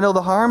groups. I know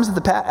the Harms at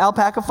the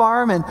Alpaca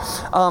Farm and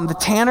the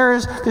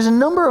Tanners. There's a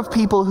number of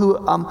people who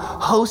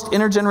host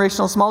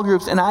intergenerational small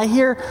groups, and I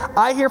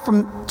hear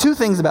from 2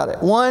 things about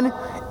it. One,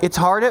 it's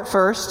hard at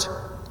first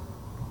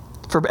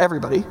for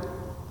everybody,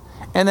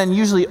 and then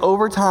usually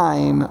over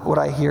time, what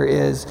I hear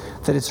is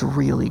that it's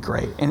really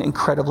great and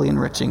incredibly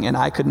enriching, and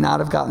I could not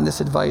have gotten this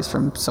advice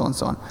from so and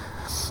so on.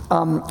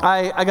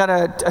 I got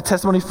a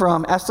testimony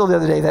from Estelle the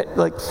other day that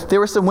like there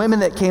were some women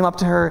that came up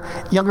to her,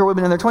 younger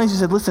women in their 20s, who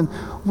said, listen,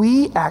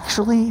 we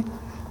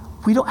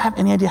don't have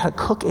any idea how to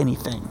cook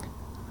anything.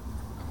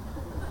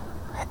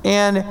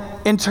 And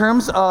in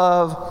terms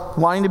of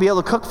wanting to be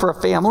able to cook for a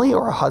family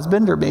or a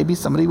husband or maybe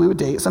somebody we would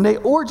date someday,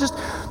 or just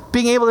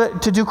being able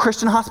to do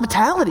Christian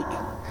hospitality.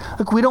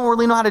 Like, we don't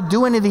really know how to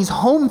do any of these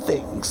home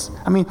things.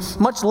 I mean,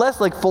 much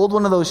less like fold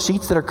one of those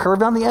sheets that are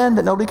curved on the end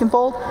that nobody can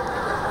fold,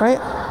 right?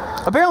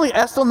 Apparently,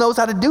 Estelle knows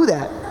how to do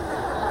that.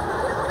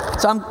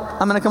 So I'm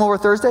going to come over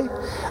Thursday,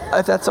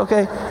 if that's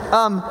okay.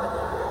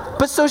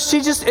 But so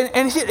she just,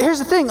 and here's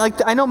the thing, like,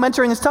 I know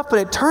mentoring is tough, but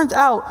it turns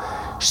out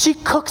she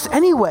cooks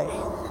anyway,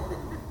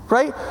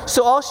 right?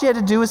 So all she had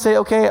to do was say,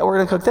 okay, we're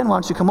going to cook then. Why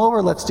don't you come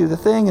over? Let's do the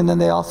thing. And then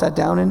they all sat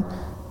down and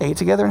ate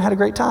together and had a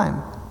great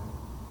time.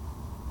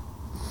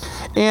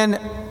 And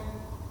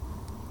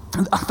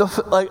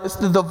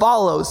the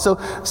Valos, so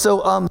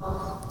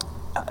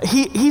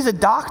he's a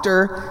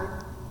doctor,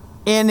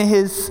 in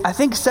his, I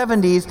think,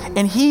 70s,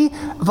 and he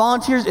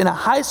volunteers in a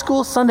high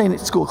school Sunday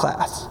school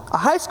class. A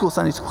high school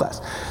Sunday school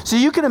class. So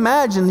you can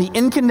imagine the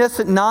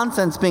incandescent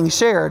nonsense being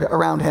shared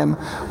around him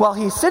while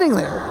he's sitting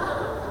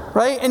there,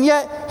 right? And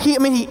yet,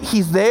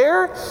 he's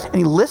there, and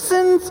he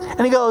listens,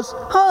 and he goes,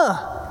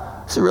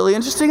 it's a really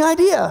interesting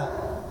idea.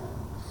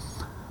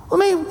 Let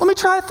me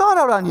try a thought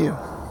out on you.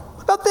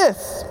 What about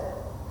this?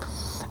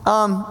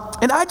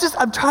 And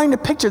I'm trying to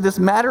picture this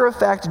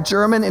matter-of-fact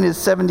German in his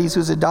 70s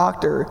who's a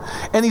doctor,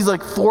 and these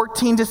like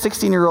 14 to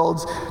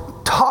 16-year-olds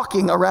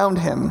talking around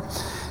him.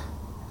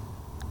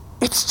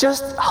 It's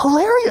just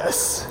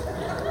hilarious.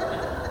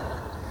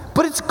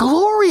 But it's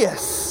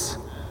glorious.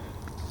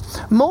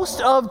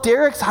 Most of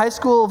Derek's high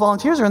school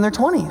volunteers are in their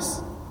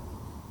 20s.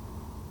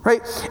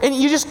 Right? And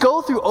you just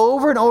go through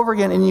over and over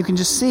again, and you can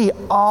just see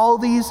all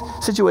these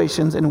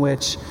situations in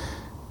which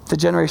the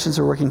generations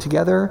are working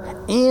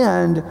together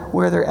and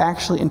where they're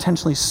actually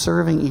intentionally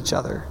serving each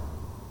other.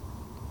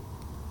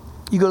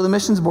 You go to the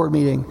missions board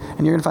meeting,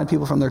 and you're going to find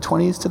people from their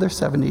 20s to their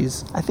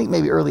 70s, I think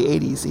maybe early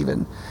 80s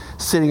even,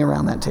 sitting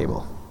around that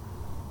table.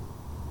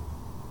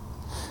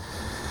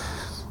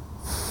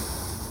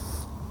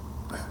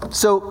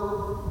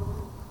 So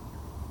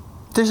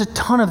there's a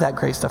ton of that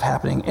great stuff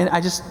happening, and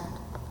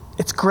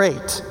it's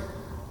great.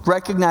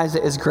 Recognize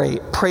it as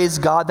great. Praise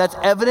God. That's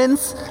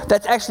evidence.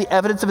 That's actually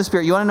evidence of a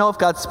spirit. You want to know if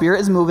God's spirit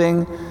is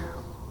moving?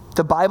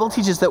 The Bible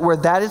teaches that where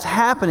that is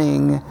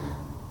happening,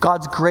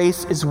 God's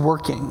grace is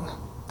working.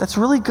 That's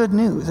really good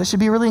news. That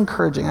should be really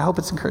encouraging. I hope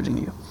it's encouraging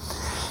to you.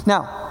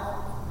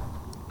 Now,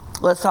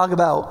 let's talk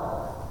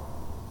about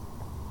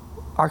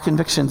our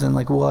convictions and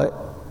like what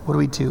do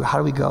we do? How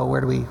do we go?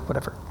 Where do we,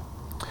 whatever.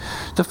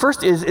 The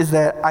first is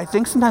that I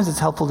think sometimes it's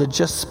helpful to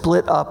just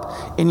split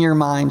up in your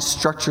mind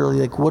structurally,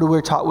 like what do we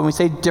talk when we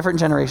say different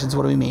generations,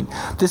 what do we mean?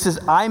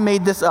 I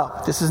made this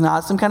up. This is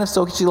not some kind of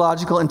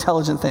sociological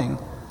intelligent thing,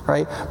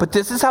 right? But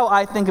this is how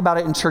I think about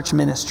it in church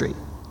ministry.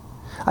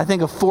 I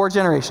think of 4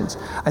 generations.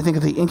 I think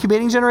of the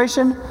incubating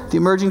generation, the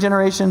emerging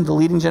generation, the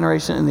leading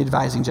generation, and the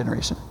advising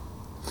generation.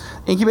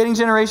 Incubating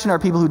generation are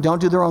people who don't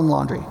do their own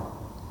laundry,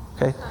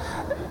 okay?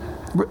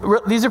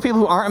 These are people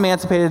who aren't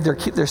emancipated. They're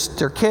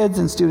kids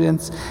and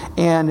students,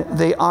 and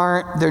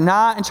they're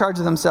not in charge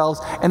of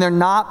themselves, and they're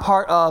not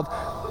part of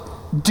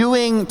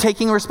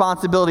taking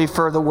responsibility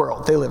for the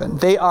world they live in.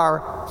 They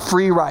are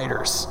free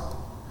riders.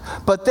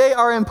 But they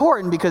are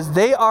important because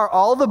they are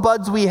all the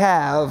buds we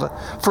have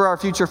for our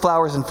future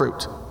flowers and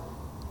fruit.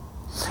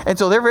 And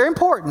so they're very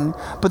important,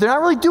 but they're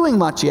not really doing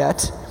much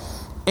yet.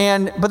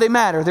 But they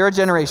matter. They're a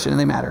generation, and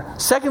they matter.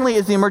 Secondly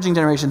is the emerging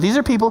generation. These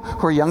are people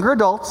who are younger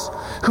adults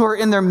who are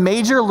in their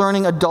major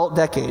learning adult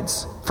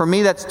decades. For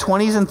me, that's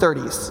 20s and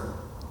 30s.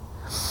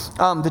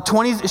 The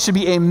 20s should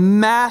be a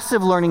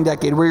massive learning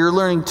decade where you're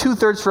learning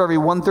 2/3 for every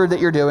 1/3 that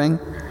you're doing.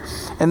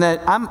 And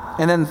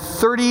then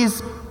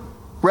 30s,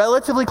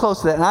 relatively close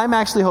to that. And I'm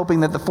actually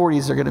hoping that the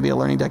 40s are going to be a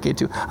learning decade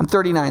too. I'm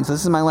 39, so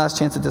this is my last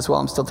chance at this while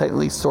I'm still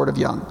technically sort of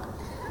young.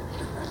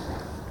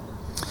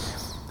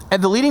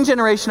 And the leading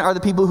generation are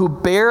the people who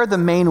bear the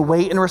main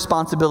weight and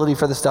responsibility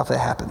for the stuff that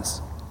happens.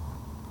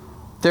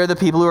 They're the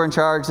people who are in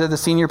charge. They're the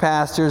senior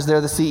pastors. They're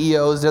the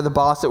CEOs. They're the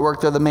boss at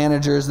work. They're the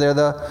managers. They're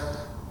the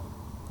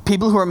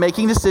people who are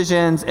making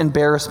decisions and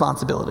bear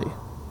responsibility.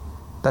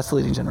 That's the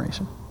leading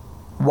generation.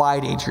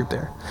 Wide age group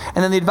there.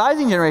 And then the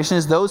advising generation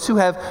is those who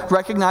have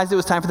recognized it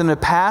was time for them to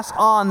pass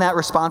on that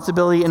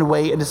responsibility and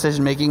weight and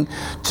decision making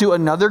to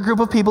another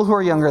group of people who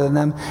are younger than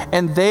them.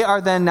 And they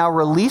are then now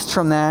released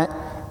from that,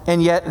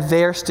 and yet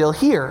they're still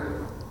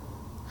here.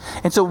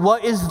 And so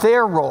what is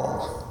their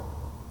role?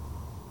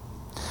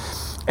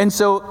 And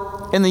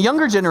so in the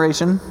younger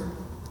generation,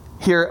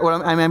 here,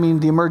 I mean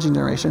the emerging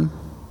generation,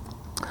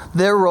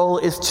 their role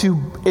is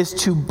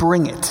to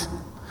bring it,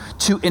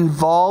 to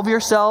involve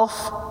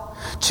yourself,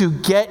 to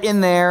get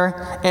in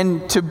there,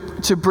 and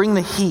to bring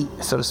the heat,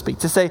 so to speak,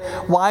 to say,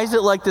 why is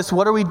it like this?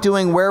 What are we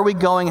doing? Where are we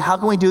going? How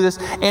can we do this?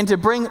 And to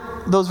bring,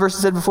 those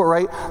verses said before,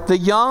 right? The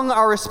young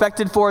are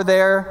respected for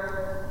their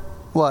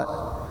what?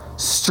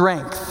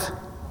 Strength.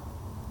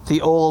 The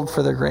old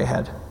for their gray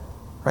head,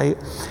 right?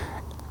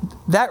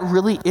 That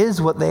really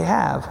is what they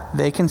have.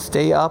 They can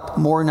stay up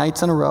more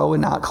nights in a row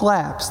and not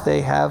collapse.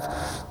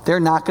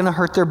 They're not going to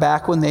hurt their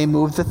back when they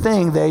move the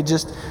thing.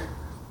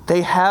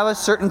 They have a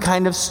certain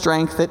kind of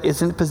strength that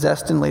isn't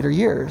possessed in later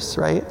years,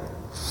 right?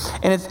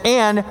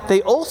 And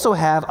they also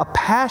have a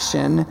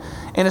passion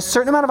and a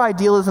certain amount of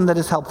idealism that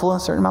is helpful,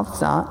 and a certain amount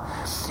that's not.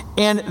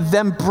 And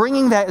them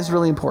bringing that is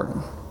really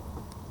important.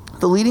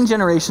 The leading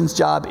generation's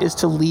job is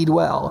to lead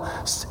well,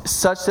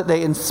 such that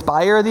they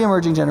inspire the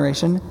emerging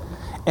generation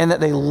and that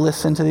they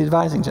listen to the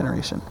advising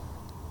generation.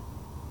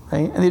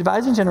 Right? And the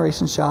advising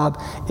generation's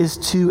job is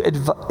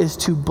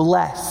to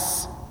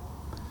bless.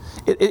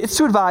 It's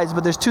to advise,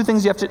 but there's 3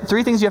 things you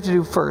have to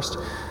do first.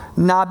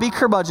 Not be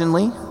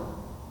curmudgeonly,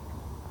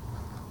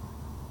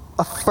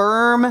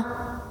 affirm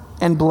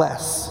and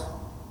bless,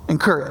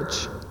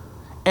 encourage.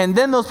 And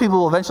then those people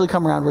will eventually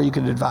come around where you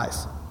can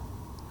advise.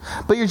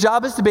 But your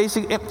job is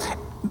to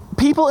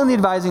people in the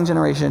advising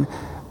generation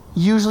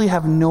usually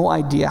have no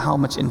idea how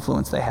much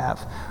influence they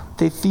have.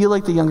 They feel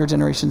like the younger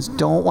generations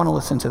don't want to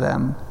listen to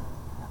them.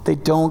 They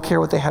don't care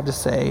what they have to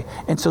say,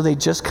 and so they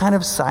just kind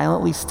of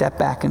silently step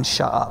back and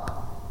shut up.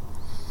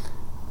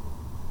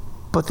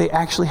 But they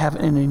actually have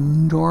an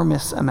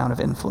enormous amount of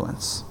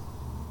influence.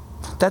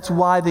 That's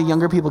why the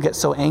younger people get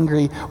so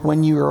angry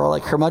when you are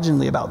like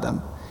curmudgeonly about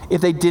them.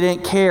 If they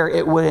didn't care,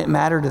 it wouldn't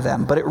matter to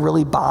them, but it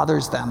really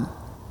bothers them.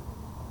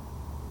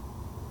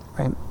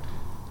 Right?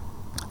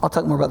 I'll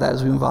talk more about that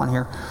as we move on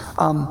here.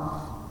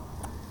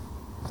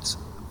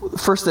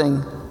 First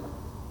thing,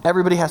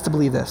 everybody has to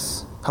believe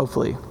this,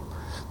 hopefully.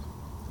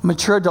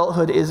 Mature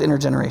adulthood is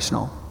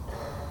intergenerational.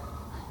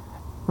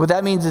 What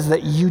that means is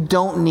that you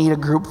don't need a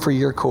group for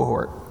your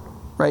cohort,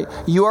 right?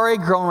 You are a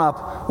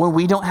grown-up when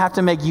we don't have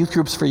to make youth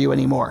groups for you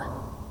anymore.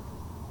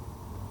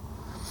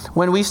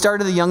 When we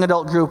started the young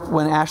adult group,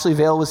 when Ashley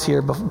Vale was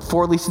here,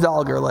 before Lisa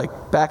Dolliger,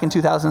 like back in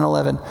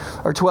 2011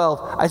 or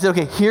 12, I said,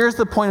 okay, here's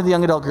the point of the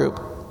young adult group.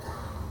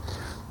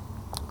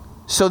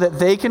 So that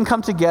they can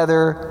come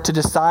together to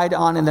decide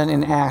on and then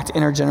enact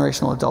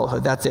intergenerational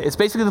adulthood. That's it. It's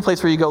basically the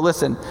place where you go,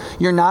 listen,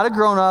 you're not a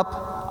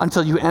grown-up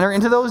until you enter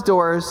into those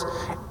doors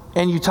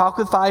and you talk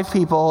with 5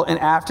 people, and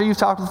after you've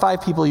talked with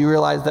 5 people, you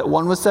realize that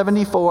one was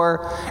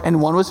 74,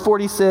 and one was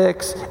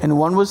 46, and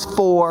one was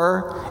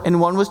 4, and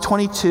one was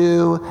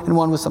 22, and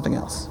one was something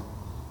else.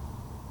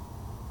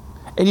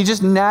 And you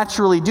just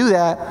naturally do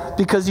that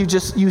because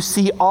you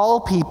see all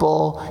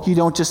people, you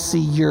don't just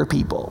see your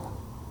people.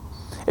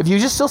 If you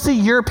just still see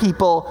your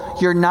people,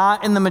 you're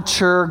not in the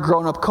mature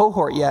grown-up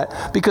cohort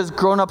yet, because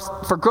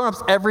for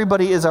grown-ups,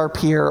 everybody is our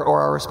peer or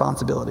our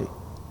responsibility.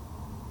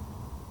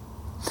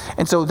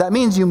 And so that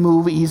means you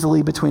move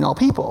easily between all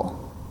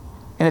people.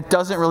 And it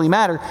doesn't really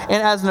matter.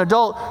 And as an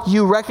adult,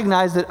 you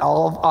recognize that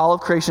all of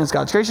creation is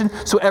God's creation,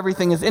 so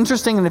everything is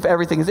interesting, and if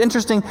everything is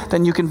interesting,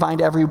 then you can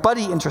find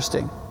everybody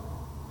interesting.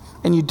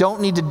 And you don't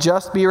need to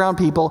just be around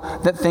people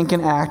that think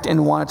and act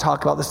and want to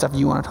talk about the stuff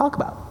you want to talk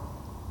about.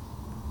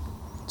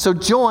 So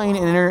join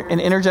an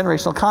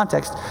intergenerational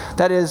context.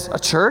 That is a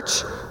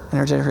church, an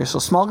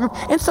intergenerational small group,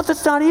 and stuff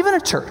that's not even a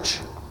church.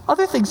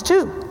 Other things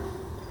too.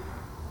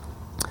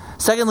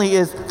 Secondly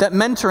is that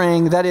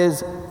mentoring, that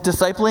is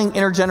discipling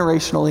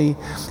intergenerationally,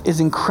 is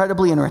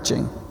incredibly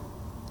enriching.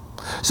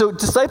 So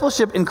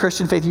discipleship in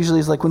Christian faith usually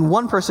is like when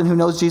one person who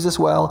knows Jesus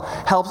well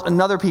helps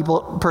another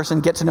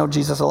person get to know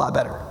Jesus a lot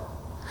better.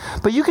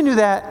 But you can do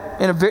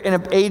that in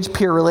an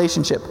age-peer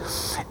relationship.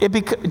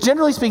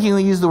 Generally speaking,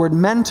 we use the word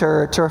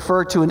mentor to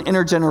refer to an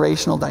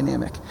intergenerational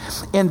dynamic.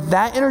 And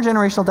that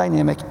intergenerational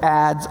dynamic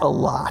adds a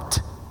lot.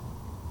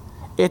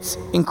 It's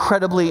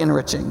incredibly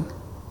enriching.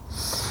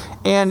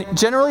 And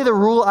generally the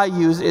rule I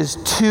use is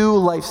 2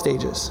 life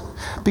stages.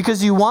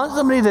 Because you want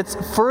somebody that's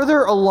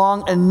further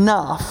along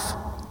enough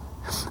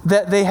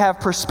that they have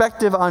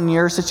perspective on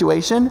your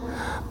situation,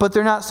 but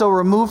they're not so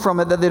removed from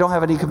it that they don't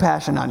have any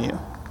compassion on you.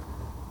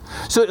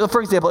 So,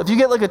 for example, if you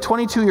get like a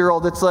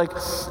 22-year-old that's like,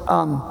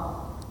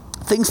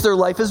 thinks their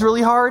life is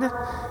really hard,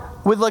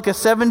 with like a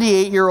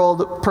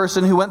 78-year-old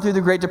person who went through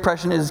the Great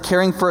Depression and is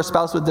caring for a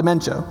spouse with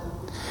dementia,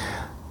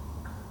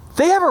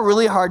 they have a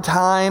really hard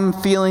time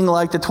feeling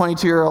like the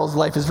 22-year-old's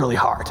life is really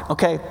hard,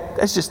 okay?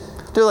 That's just,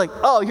 they're like,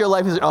 your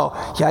life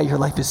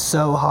is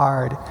so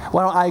hard.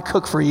 Why don't I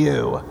cook for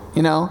you,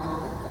 you know?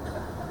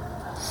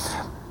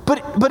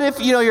 But if,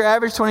 your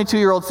average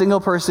 22-year-old single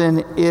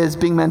person is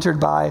being mentored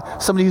by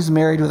somebody who's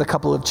married with a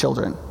couple of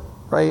children,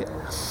 right?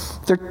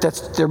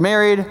 They're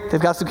married,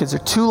 they've got some kids, they're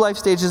 2 life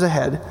stages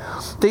ahead.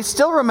 They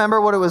still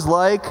remember what it was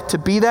like to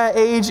be that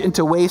age and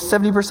to waste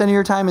 70% of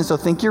your time and so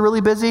think you're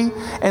really busy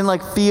and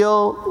like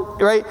feel,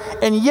 right?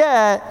 And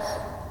yet,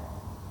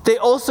 they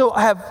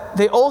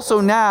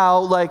also now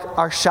like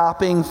are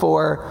shopping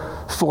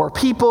for 4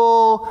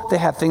 people, they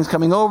have things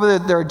coming over,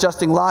 they're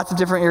adjusting lots of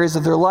different areas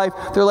of their life.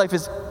 Their life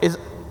is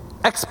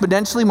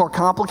exponentially more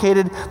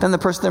complicated than the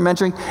person they're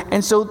mentoring.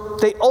 And so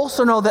they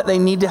also know that they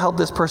need to help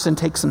this person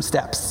take some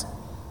steps.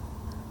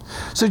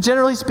 So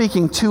generally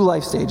speaking, 2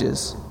 life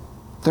stages.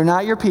 They're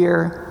not your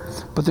peer,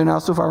 but they're not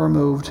so far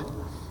removed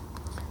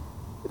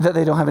that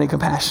they don't have any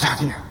compassion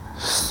on you.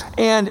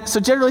 And so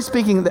generally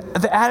speaking,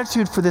 the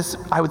attitude for this,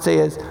 I would say,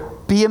 is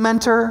be a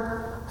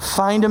mentor,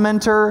 find a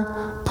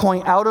mentor,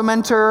 point out a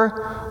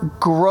mentor,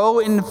 grow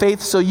in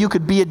faith so you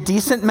could be a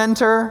decent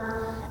mentor,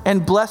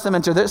 and bless a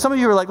mentor. Some of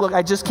you are like, look,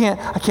 I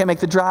can't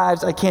make the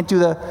drives,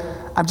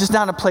 I'm just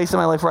not in a place in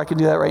my life where I can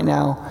do that right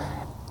now.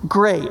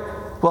 Great.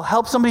 Well,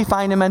 help somebody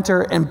find a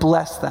mentor and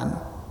bless them.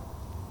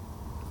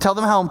 Tell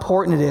them how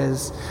important it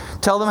is.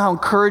 Tell them how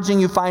encouraging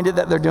you find it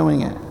that they're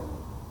doing it.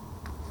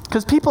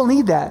 Because people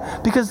need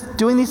that. Because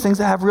doing these things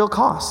have real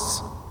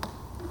costs.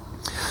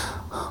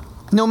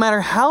 No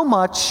matter how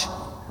much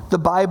the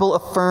Bible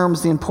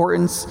affirms the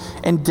importance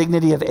and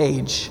dignity of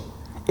age,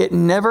 it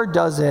never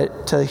does it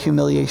to the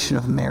humiliation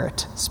of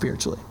merit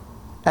spiritually.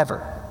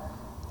 Ever.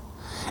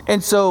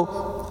 And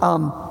so,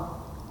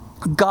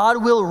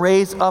 God will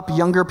raise up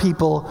younger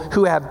people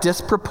who have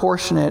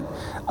disproportionate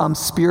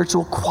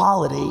spiritual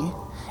quality,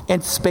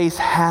 and space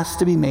has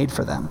to be made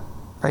for them.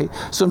 right?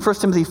 So in 1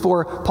 Timothy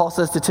 4, Paul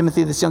says to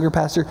Timothy, this younger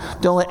pastor,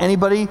 don't let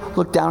anybody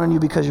look down on you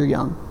because you're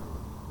young.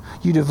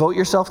 You devote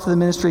yourself to the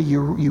ministry,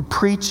 you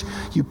preach,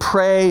 you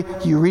pray,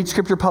 you read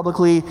scripture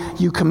publicly,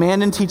 you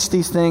command and teach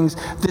these things.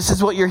 This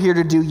is what you're here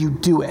to do, you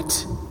do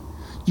it.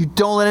 You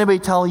don't let anybody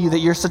tell you that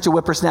you're such a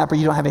whippersnapper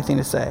you don't have anything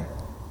to say.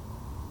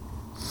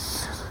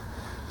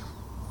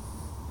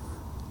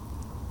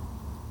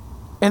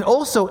 And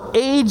also,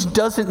 age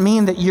doesn't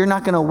mean that you're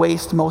not going to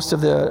waste most of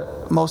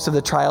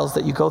the trials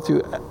that you go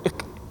through.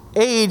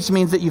 Age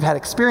means that you've had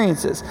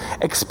experiences.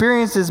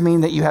 Experiences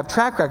mean that you have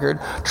track record.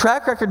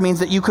 Track record means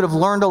that you could have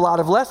learned a lot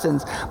of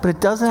lessons, but it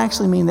doesn't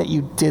actually mean that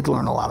you did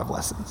learn a lot of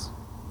lessons.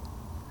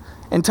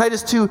 In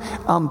Titus 2,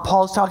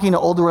 Paul's talking to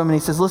older women. He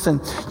says, listen,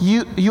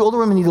 you older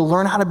women need to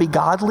learn how to be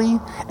godly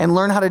and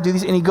learn how to do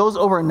these. And he goes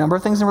over a number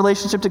of things in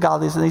relationship to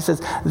godliness. And he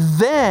says,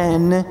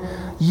 then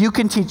you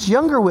can teach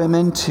younger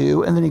women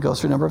too. And then he goes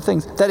through a number of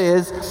things. That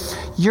is,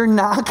 you're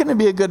not going to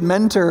be a good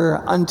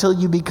mentor until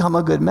you become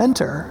a good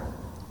mentor.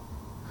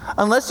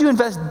 Unless you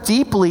invest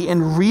deeply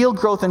in real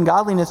growth and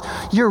godliness,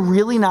 you're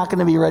really not going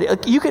to be ready.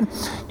 Like you can,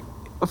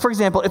 for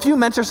example, if you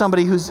mentor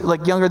somebody who's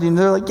like younger than you,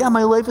 they're like, yeah,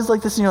 my life is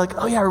like this. And you're like,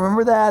 oh yeah, I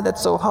remember that.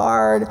 That's so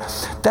hard.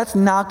 That's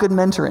not good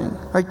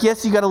mentoring. Like,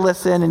 yes, you got to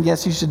listen, and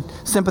yes, you should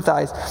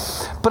sympathize.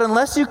 But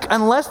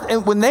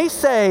when they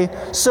say,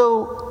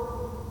 so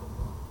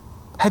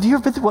have you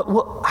ever been,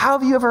 how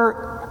have you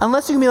ever,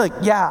 unless you can be like,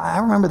 yeah, I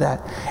remember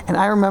that. And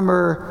I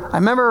remember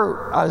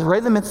I was right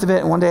in the midst of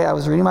it. And one day I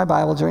was reading my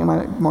Bible during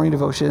my morning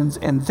devotions,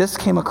 and this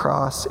came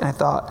across, and I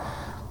thought,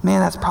 man,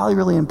 that's probably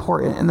really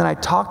important. And then I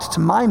talked to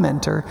my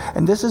mentor,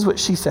 and this is what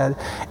she said.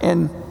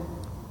 And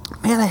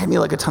man, that hit me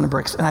like a ton of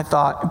bricks. And I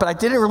thought, but I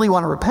didn't really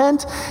want to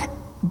repent.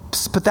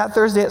 But that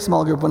Thursday at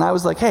small group, when I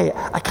was like, hey,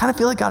 I kind of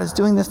feel like God is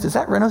doing this. Does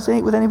that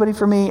resonate with anybody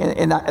for me?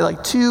 And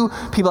like two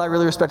people I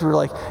really respected were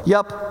like,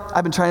 yep,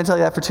 I've been trying to tell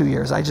you that for 2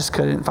 years. I just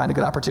couldn't find a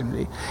good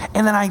opportunity.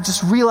 And then I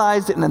just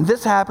realized it, and then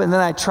this happened, and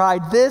then I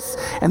tried this,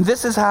 and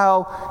this is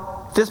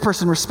how this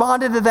person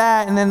responded to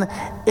that. And then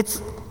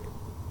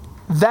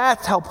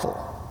that's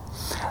helpful.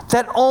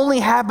 That only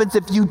happens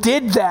if you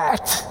did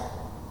that.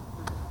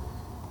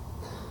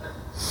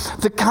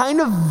 The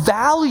kind of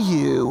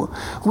value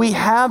we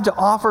have to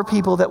offer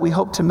people that we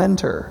hope to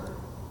mentor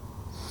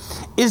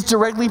is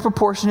directly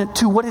proportionate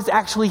to what has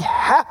actually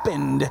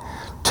happened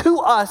to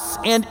us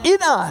and in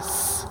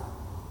us.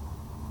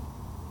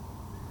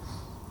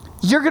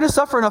 You're going to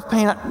suffer enough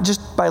pain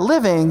just by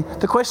living.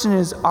 The question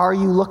is, are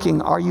you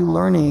looking? Are you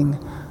learning?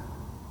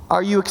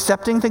 Are you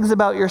accepting things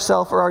about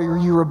yourself, or are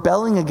you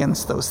rebelling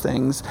against those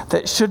things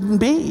that shouldn't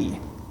be?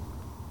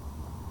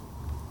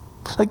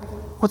 Like,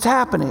 what's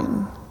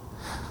happening?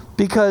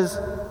 Because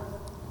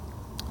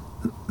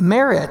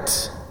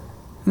merit,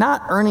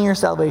 not earning your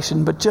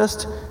salvation, but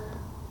just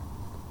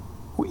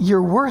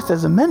your worth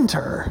as a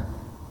mentor,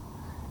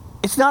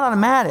 it's not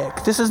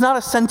automatic. This is not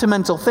a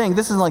sentimental thing.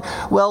 This isn't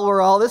like, well,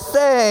 we're all the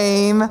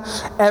same.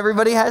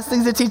 Everybody has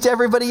things to teach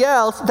everybody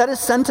else. That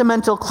is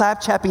sentimental,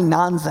 clapchappy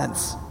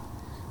nonsense.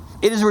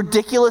 It is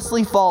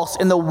ridiculously false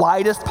in the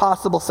widest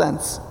possible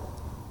sense.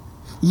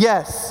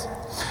 Yes,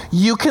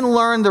 you can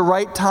learn the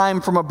right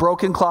time from a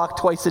broken clock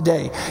twice a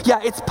day.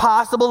 Yeah, it's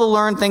possible to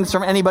learn things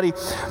from anybody.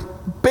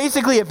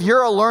 Basically, if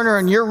you're a learner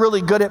and you're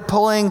really good at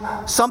pulling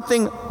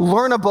something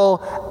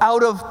learnable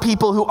out of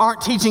people who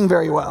aren't teaching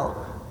very well,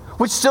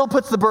 which still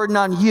puts the burden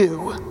on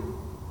you.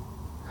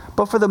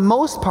 But for the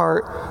most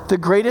part, the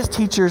greatest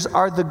teachers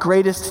are the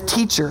greatest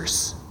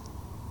teachers.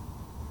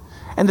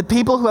 And the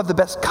people who have the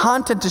best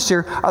content to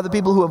share are the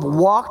people who have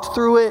walked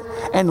through it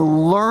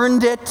and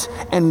learned it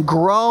and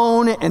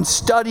grown and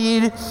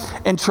studied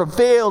and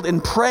travailed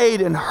and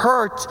prayed and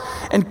hurt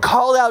and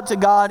called out to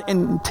God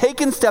and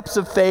taken steps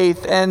of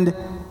faith. And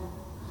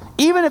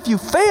even if you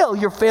fail,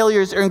 your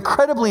failures are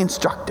incredibly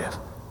instructive.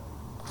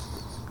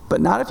 But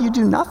not if you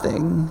do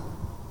nothing.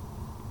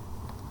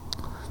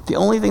 The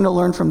only thing to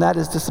learn from that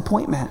is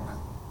disappointment.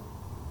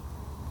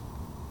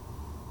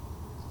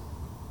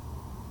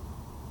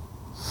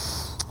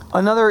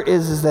 Another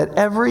is that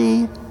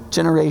every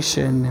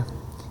generation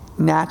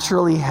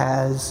naturally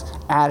has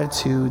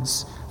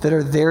attitudes that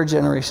are their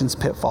generation's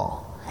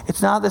pitfall.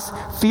 It's not this,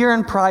 fear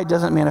and pride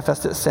doesn't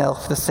manifest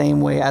itself the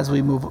same way as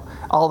we move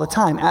all the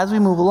time. As we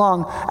move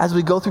along, as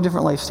we go through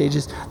different life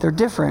stages, they're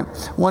different.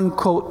 One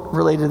quote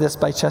related to this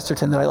by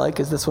Chesterton that I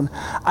like is this one.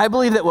 I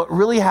believe that what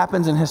really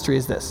happens in history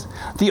is this.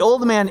 The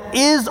old man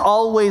is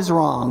always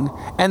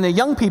wrong, and the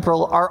young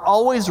people are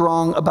always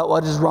wrong about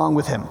what is wrong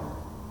with him.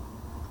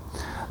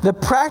 The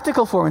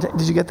practical form,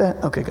 did you get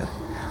that? Okay, good.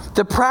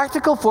 The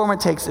practical form it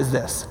takes is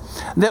this,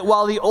 that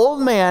while the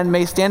old man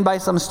may stand by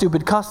some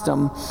stupid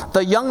custom,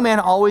 the young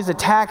man always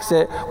attacks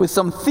it with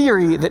some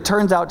theory that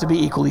turns out to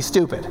be equally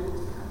stupid.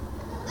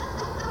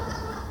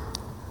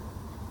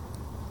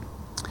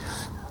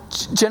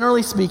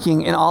 Generally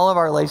speaking, in all of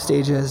our life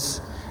stages,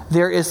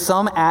 there is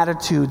some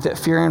attitude that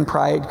fear and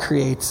pride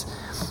creates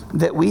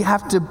that we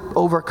have to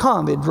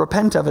overcome and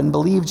repent of and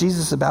believe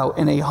Jesus about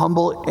in a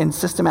humble and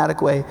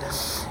systematic way.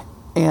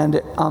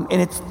 And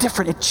it's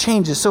different. It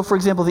changes. So, for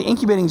example, the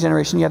incubating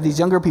generation, you have these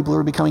younger people who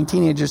are becoming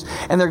teenagers,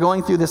 and they're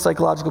going through this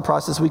psychological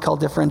process we call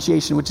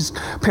differentiation, which is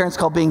parents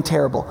call being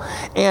terrible.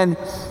 And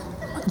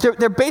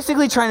they're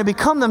basically trying to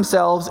become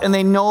themselves, and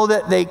they know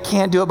that they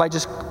can't do it by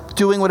just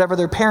doing whatever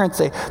their parents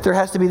say. There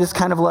has to be this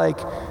kind of like,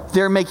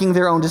 they're making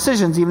their own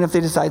decisions, even if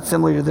they decide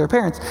similarly to their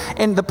parents.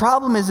 And the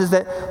problem is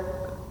that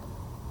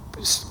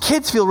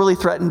kids feel really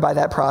threatened by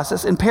that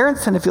process, and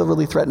parents tend to feel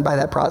really threatened by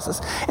that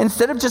process.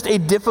 Instead of just a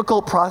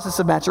difficult process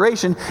of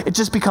maturation, it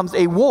just becomes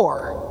a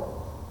war.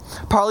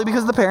 Partly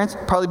because of the parents,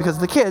 partly because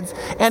of the kids.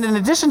 And in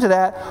addition to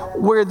that,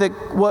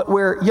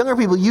 where younger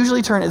people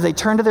usually turn is they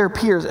turn to their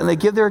peers, and they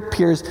give their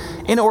peers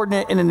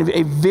inordinate and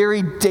a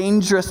very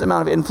dangerous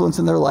amount of influence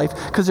in their life,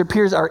 because their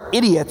peers are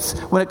idiots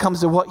when it comes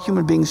to what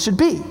human beings should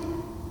be.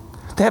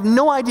 They have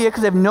no idea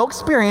because they have no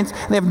experience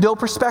and they have no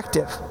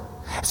perspective.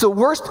 So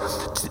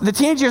the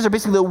teenage years are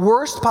basically the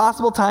worst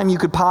possible time you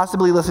could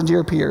possibly listen to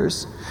your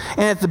peers.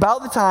 And it's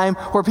about the time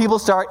where people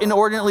start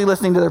inordinately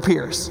listening to their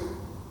peers.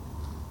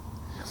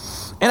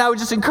 And I would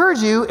just encourage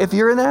you, if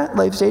you're in that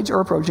life stage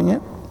or approaching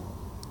it,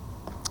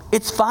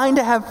 it's fine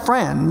to have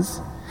friends,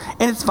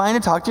 and it's fine to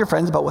talk to your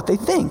friends about what they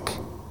think.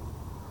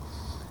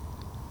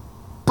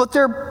 But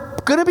they're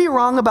going to be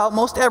wrong about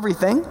most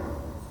everything,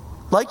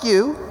 like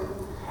you,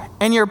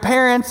 and your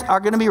parents are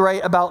going to be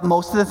right about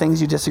most of the things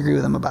you disagree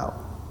with them about.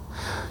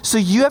 So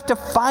you have to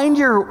find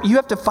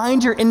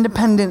your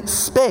independent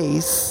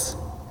space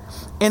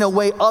in a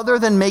way other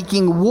than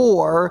making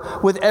war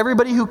with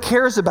everybody who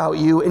cares about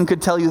you and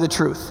could tell you the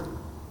truth.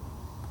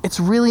 It's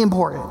really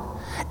important.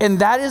 And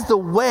that is the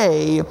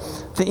way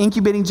the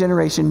incubating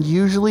generation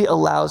usually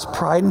allows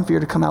pride and fear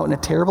to come out in a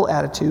terrible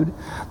attitude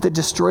that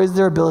destroys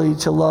their ability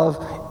to love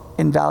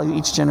and value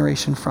each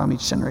generation from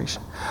each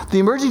generation. The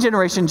emerging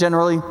generation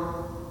generally,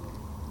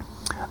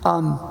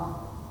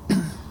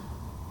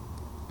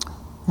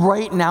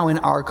 right now in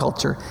our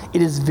culture,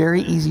 it is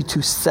very easy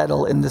to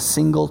settle in the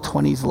single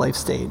 20s life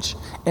stage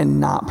and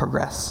not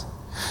progress.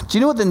 Do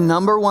you know what the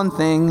number one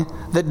thing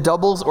that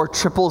doubles or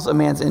triples a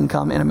man's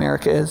income in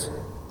America is?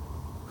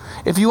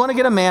 If you want to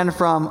get a man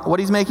from what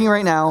he's making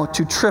right now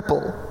to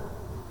triple,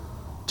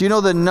 do you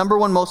know the number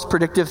one most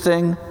predictive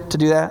thing to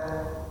do that?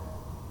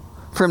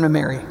 For him to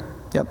marry.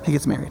 Yep, he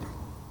gets married.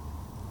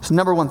 It's the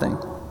number one thing.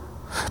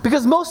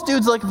 Because most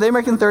dudes, like, if they're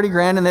making 30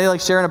 grand and they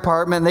like share an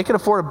apartment and they could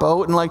afford a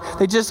boat and like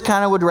they just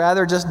kind of would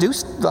rather just do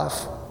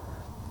stuff.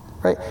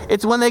 Right?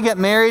 It's when they get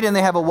married and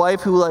they have a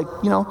wife who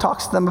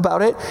talks to them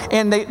about it,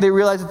 and they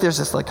realize that there's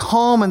this like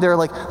home and they're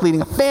like leading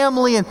a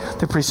family and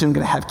they're pretty soon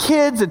going to have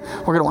kids and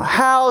we're going to want a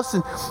house,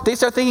 and they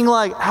start thinking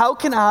like, how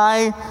can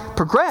I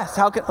progress?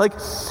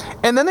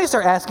 And then they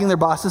start asking their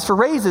bosses for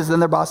raises,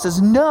 and their boss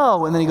says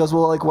no, and then he goes,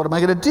 well, like, what am I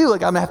going to do?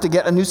 Like, I'm going to have to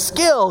get a new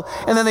skill,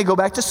 and then they go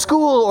back to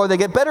school, or they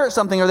get better at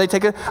something, or they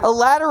take a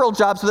lateral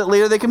job so that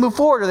later they can move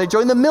forward, or they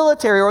join the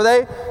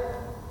military,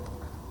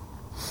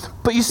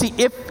 But you see,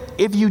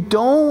 if you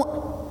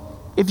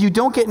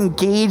don't get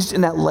engaged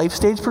in that life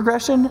stage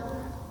progression,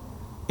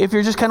 if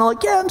you're just kind of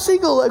like, yeah, I'm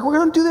single, like we're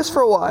going to do this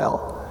for a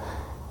while,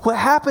 what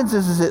happens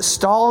is it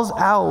stalls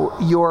out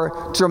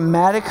your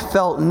dramatic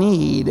felt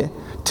need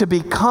to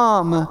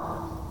become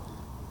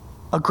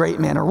a great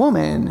man or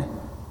woman,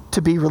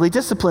 to be really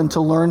disciplined, to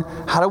learn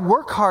how to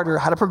work harder,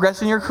 how to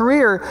progress in your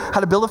career, how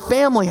to build a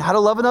family, how to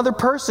love another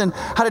person,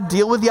 how to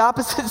deal with the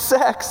opposite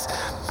sex,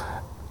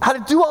 how to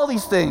do all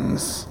these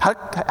things, how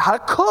to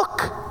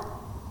cook,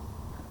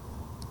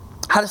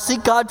 how to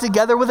seek God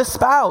together with a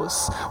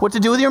spouse, what to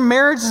do with your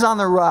marriage is on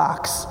the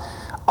rocks.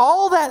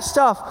 All that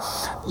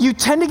stuff, you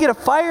tend to get a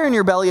fire in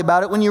your belly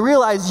about it when you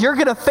realize you're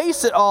going to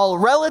face it all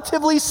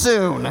relatively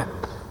soon.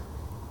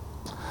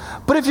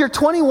 But if you're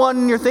 21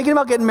 and you're thinking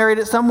about getting married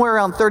at somewhere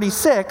around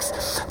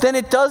 36, then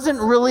it doesn't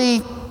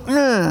really...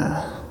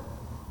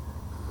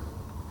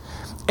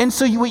 And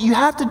so what you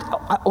have to...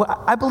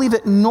 I believe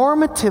that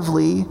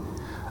normatively,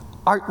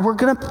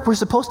 we're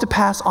supposed to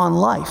pass on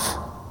life.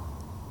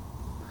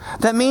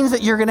 That means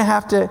that you're going to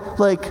have to,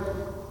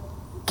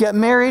 get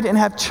married and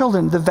have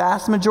children, the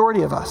vast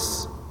majority of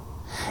us.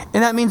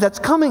 And that means that's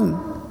coming.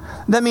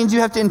 That means you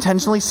have to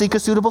intentionally seek a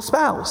suitable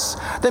spouse.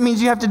 That means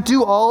you have to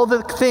do all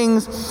the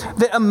things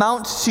that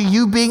amount to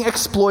you being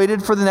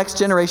exploited for the next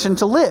generation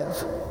to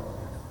live.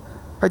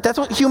 Right? That's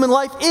what human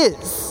life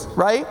is,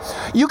 right?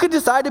 You could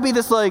decide to be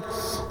this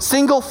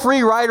single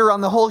free rider on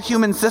the whole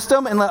human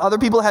system and let other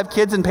people have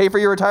kids and pay for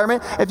your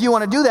retirement if you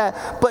want to do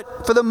that.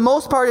 But for the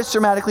most part, it's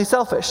dramatically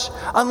selfish.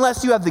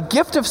 Unless you have the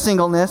gift of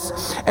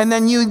singleness and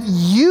then you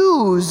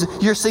use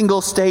your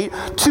single state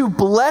to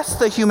bless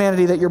the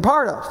humanity that you're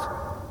part of.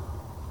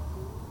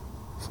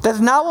 That's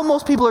not what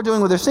most people are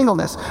doing with their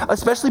singleness,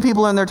 especially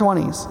people in their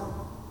 20s.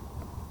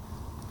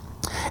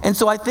 And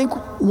so I think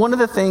one of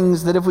the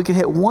things that if we could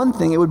hit one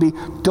thing, it would be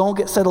don't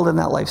get settled in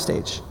that life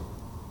stage.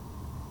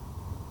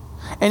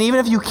 And even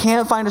if you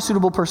can't find a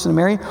suitable person to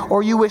marry,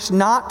 or you wish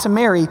not to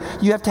marry,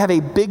 you have to have a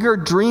bigger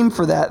dream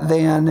for that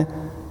than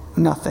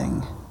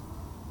nothing.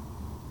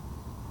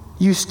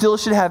 you still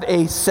should have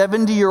a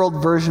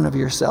 70-year-old version of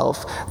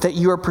yourself that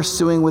you are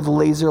pursuing with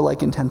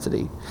laser-like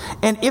intensity.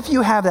 And if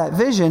you have that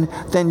vision,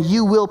 then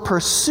you will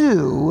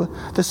pursue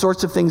the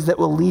sorts of things that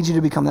will lead you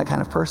to become that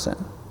kind of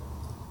person.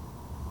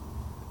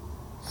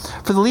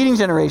 For the leading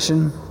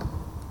generation,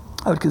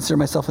 I would consider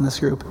myself in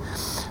this group,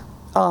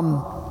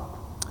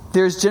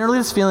 there's generally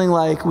this feeling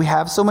like we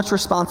have so much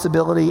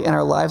responsibility and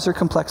our lives are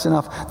complex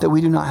enough that we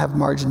do not have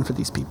margin for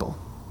these people.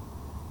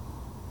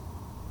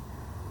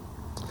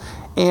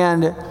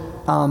 And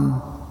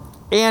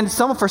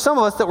for some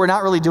of us that we're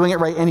not really doing it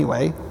right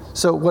anyway,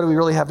 so what do we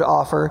really have to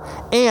offer?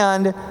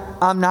 And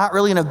I'm not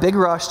really in a big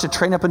rush to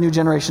train up a new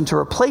generation to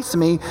replace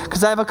me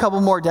because I have a couple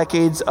more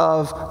decades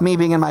of me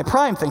being in my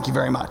prime, thank you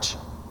very much.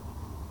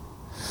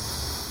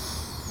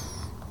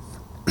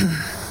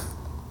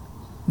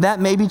 That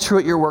may be true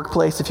at your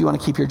workplace if you want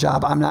to keep your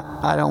job.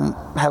 I don't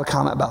have a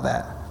comment about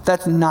that.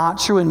 That's not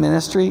true in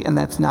ministry, and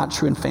that's not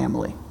true in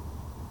family.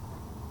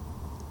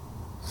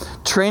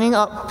 Training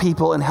up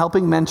people and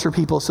helping mentor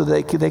people so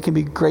that they can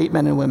be great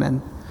men and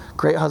women,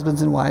 great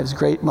husbands and wives,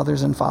 great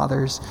mothers and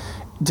fathers,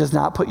 does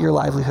not put your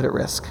livelihood at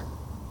risk.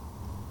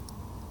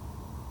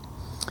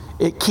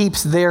 It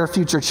keeps their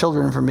future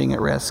children from being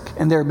at risk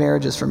and their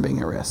marriages from being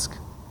at risk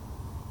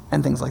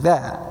and things like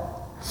that.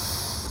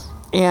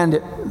 And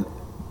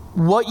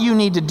what you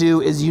need to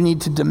do is you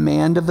need to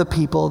demand of the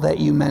people that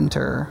you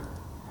mentor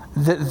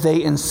that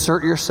they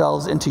insert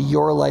yourselves into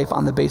your life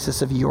on the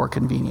basis of your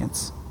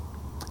convenience.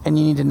 And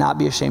you need to not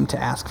be ashamed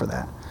to ask for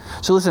that.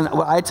 So listen,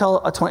 what I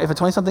tell if a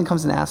 20-something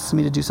comes and asks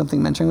me to do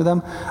something mentoring with them,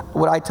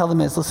 what I tell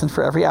them is, listen,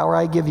 for every hour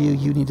I give you,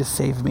 you need to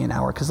save me an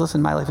hour. Because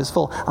listen, my life is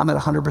full. I'm at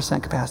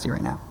 100% capacity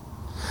right now.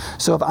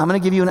 So if I'm going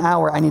to give you an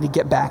hour, I need to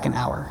get back an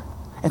hour.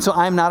 And so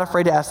I'm not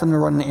afraid to ask them to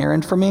run an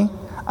errand for me.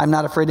 I'm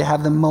not afraid to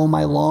have them mow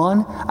my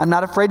lawn. I'm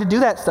not afraid to do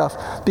that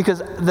stuff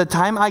because the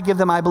time I give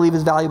them, I believe,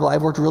 is valuable.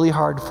 I've worked really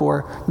hard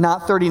for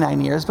not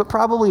 39 years, but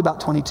probably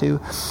about 22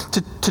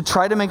 to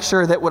try to make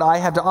sure that what I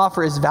have to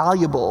offer is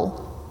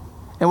valuable.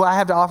 And what I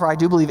have to offer, I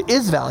do believe,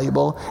 is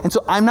valuable. And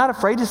so I'm not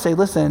afraid to say,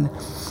 listen,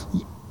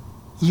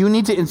 you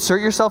need to insert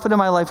yourself into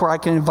my life where I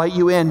can invite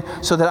you in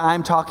so that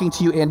I'm talking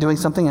to you and doing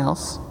something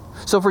else.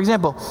 So for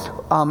example,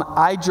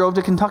 I drove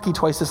to Kentucky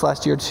twice this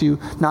last year to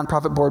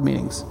nonprofit board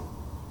meetings.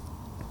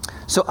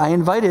 So I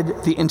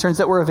invited the interns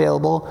that were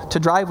available to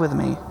drive with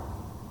me.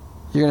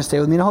 You're going to stay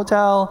with me in a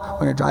hotel,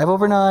 we're going to drive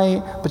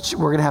overnight, but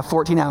we're going to have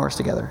 14 hours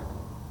together.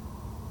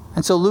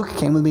 And so Luke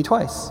came with me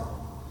twice.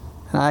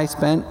 And I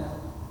spent, no,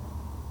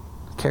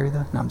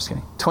 I'm just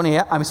kidding.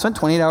 I spent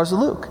 28 hours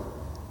with Luke.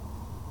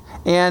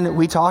 And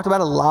we talked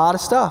about a lot of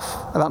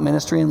stuff, about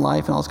ministry and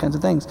life and all those kinds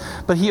of things.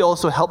 But he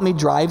also helped me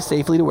drive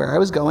safely to where I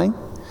was going.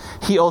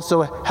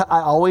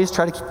 I always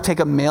try to take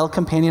a male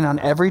companion on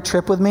every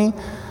trip with me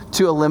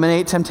to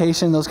eliminate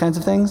temptation, those kinds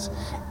of things.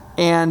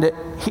 And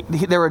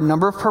there were a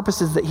number of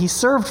purposes that he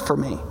served for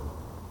me.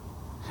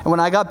 And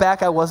when I got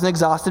back, I wasn't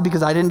exhausted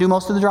because I didn't do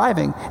most of the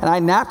driving. And I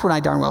napped when I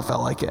darn well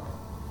felt like it.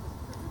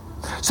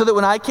 So that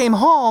when I came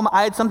home,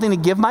 I had something to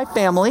give my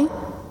family,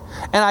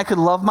 and I could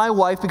love my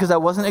wife because I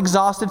wasn't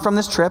exhausted from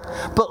this trip,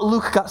 but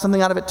Luke got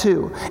something out of it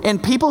too.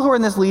 And people who are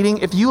in this leading,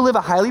 if you live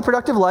a highly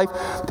productive life,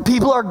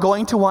 people are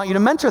going to want you to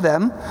mentor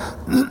them,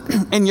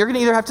 and you're going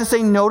to either have to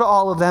say no to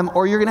all of them,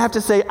 or you're going to have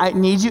to say, I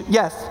need you,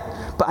 yes,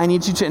 but I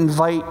need you to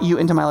invite you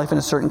into my life in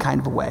a certain kind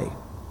of a way.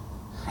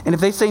 And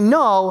if they say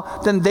no,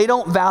 then they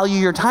don't value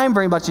your time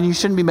very much, and you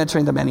shouldn't be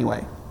mentoring them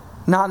anyway,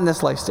 not in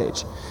this life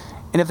stage.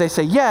 And if they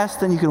say yes,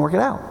 then you can work it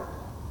out.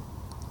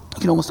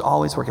 You can almost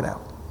always work it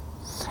out.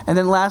 And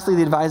then lastly,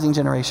 the advising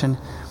generation.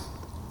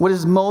 What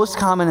is most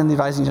common in the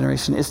advising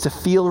generation is to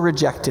feel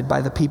rejected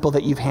by the people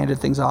that you've handed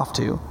things off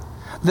to,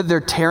 that they're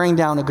tearing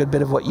down a good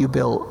bit of what you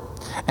built,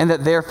 and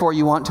that therefore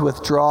you want to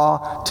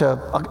withdraw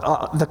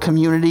to the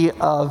community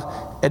of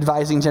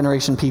advising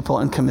generation people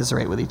and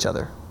commiserate with each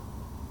other.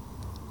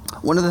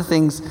 One of the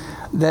things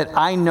that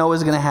I know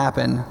is going to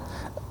happen,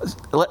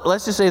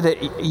 let's just say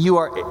that you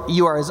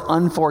are as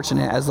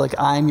unfortunate as like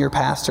I'm your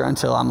pastor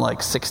until I'm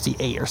like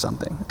 68 or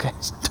something. Okay,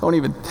 so don't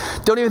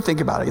even think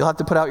about it. You'll have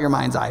to put out your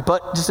mind's eye.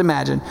 But just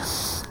imagine.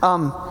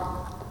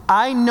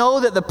 I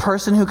know that the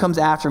person who comes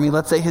after me,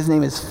 let's say his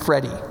name is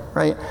Freddie,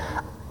 right?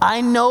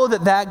 I know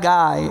that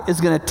guy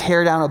is going to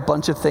tear down a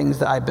bunch of things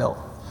that I built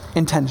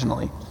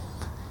intentionally.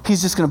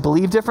 He's just going to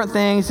believe different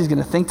things. He's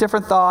going to think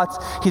different thoughts.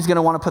 He's going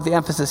to want to put the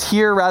emphasis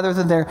here rather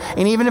than there.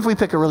 And even if we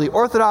pick a really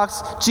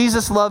orthodox,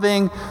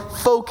 Jesus-loving,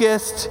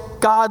 focused,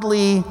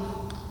 godly,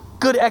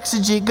 good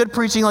exegete, good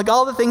preaching, like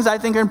all the things I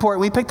think are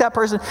important, we pick that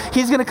person,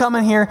 he's going to come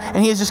in here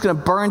and he's just going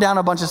to burn down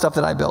a bunch of stuff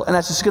that I built. And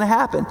that's just going to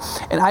happen.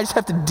 And I just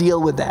have to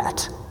deal with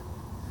that.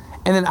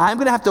 And then I'm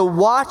going to have to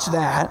watch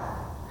that,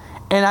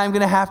 and I'm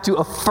going to have to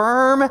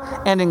affirm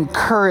and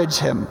encourage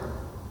him.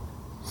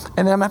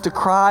 And then I'm going to have to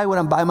cry when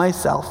I'm by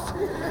myself.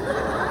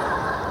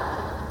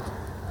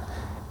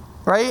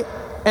 Right?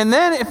 And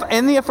then if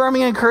in the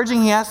affirming and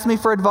encouraging he asks me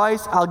for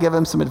advice, I'll give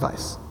him some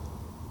advice.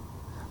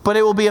 But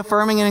it will be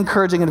affirming and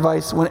encouraging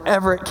advice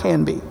whenever it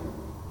can be.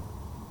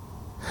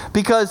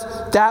 Because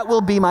that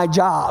will be my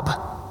job.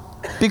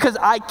 because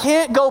I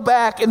can't go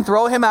back and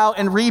throw him out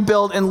and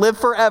rebuild and live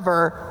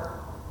forever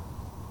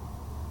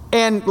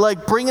and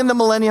like bring in the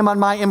millennium on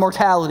my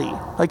immortality.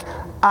 Like,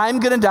 I'm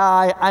going to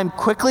die. I'm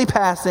quickly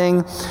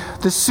passing.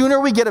 The sooner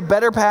we get a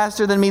better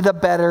pastor than me, the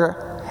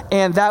better.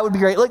 And that would be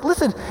great. Like,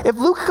 listen, if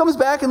Luke comes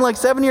back in like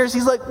 7 years,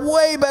 he's like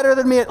way better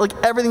than me at like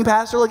everything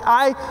pastor. Like,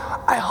 I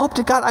hope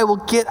to God I will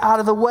get out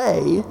of the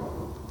way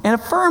and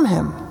affirm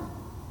him.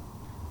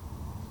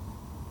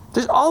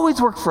 There's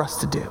always work for us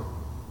to do.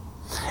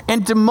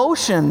 And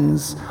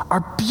demotions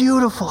are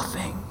beautiful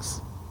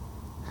things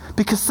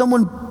because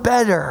someone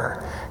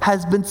better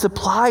has been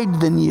supplied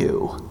than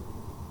you.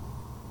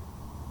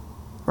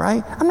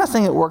 Right? I'm not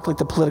saying it worked like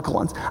the political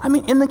ones. I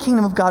mean, in the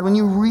kingdom of God, when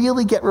you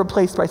really get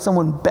replaced by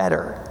someone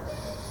better,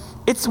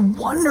 it's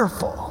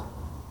wonderful.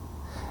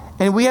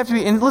 And we have to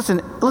be, and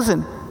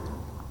listen,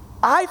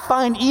 I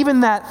find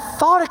even that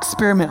thought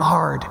experiment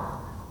hard.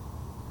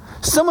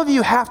 Some of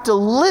you have to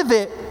live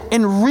it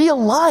in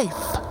real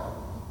life.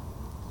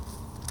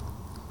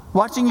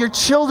 Watching your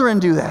children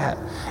do that,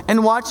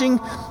 and watching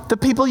the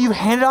people you've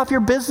handed off your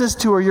business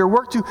to or your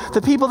work to,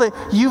 the people that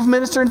you've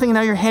ministered and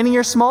now you're handing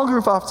your small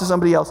group off to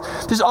somebody else.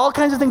 There's all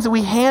kinds of things that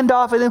we hand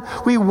off and then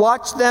we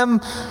watch them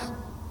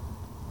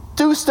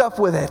do stuff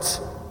with it.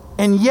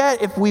 And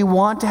yet, if we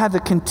want to have the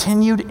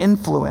continued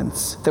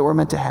influence that we're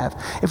meant to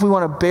have, if we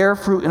want to bear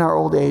fruit in our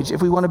old age,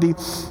 if we want to be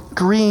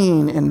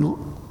green and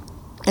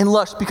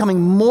lush,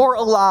 becoming more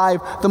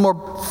alive the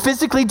more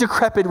physically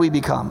decrepit we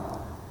become,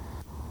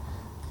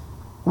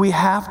 we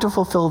have to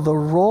fulfill the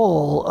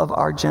role of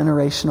our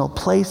generational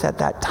place at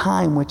that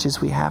time, which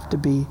is we have to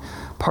be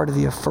part of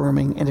the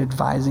affirming and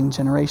advising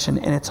generation.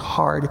 And it's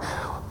hard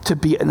to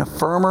be an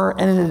affirmer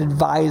and an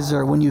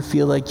advisor when you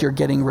feel like you're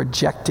getting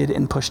rejected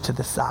and pushed to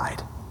the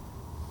side.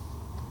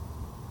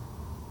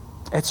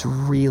 It's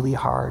really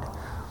hard.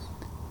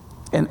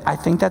 And I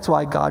think that's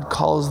why God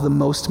calls the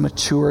most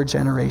mature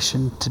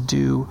generation to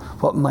do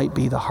what might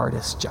be the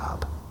hardest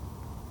job.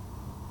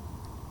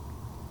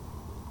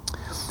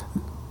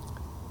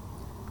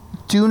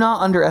 Do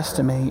not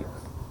underestimate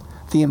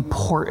the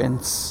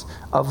importance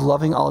of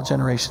loving all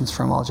generations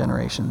from all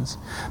generations,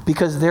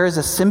 because there is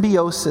a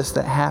symbiosis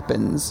that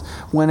happens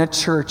when a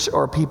church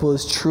or people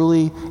is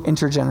truly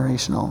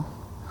intergenerational.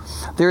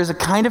 There is a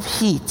kind of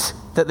heat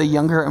that the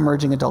younger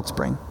emerging adults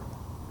bring.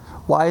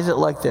 Why is it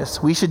like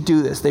this? We should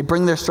do this. They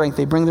bring their strength,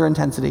 they bring their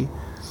intensity.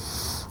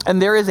 And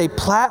there is a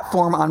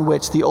platform on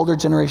which the older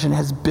generation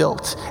has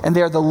built, and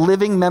they are the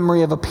living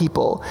memory of a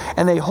people,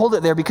 and they hold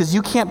it there because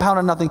you can't pound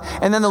on nothing.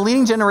 And then the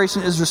leading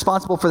generation is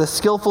responsible for the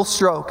skillful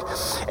stroke,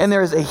 and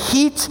there is a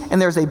heat and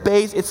there's a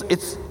base.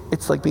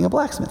 It's like being a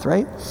blacksmith,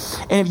 right?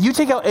 And if you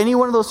take out any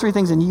one of those three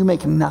things, and you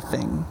make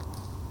nothing.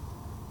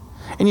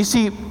 And you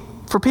see,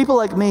 for people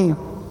like me,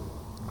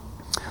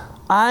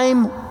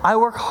 I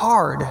work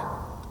hard.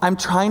 I'm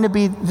trying to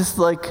be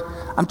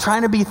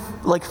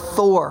like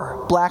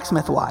Thor,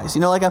 blacksmith-wise.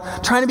 Like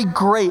I'm trying to be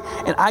great,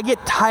 and I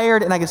get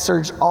tired and I get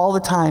surged all the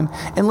time.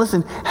 And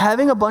listen,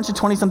 having a bunch of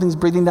 20-somethings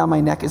breathing down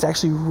my neck is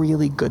actually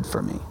really good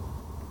for me.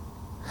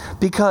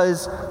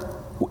 Because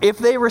if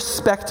they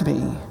respect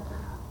me,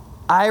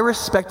 I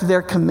respect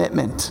their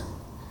commitment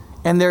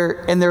and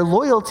their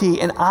loyalty,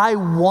 and I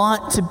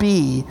want to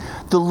be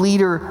the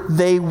leader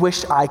they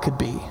wish I could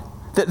be,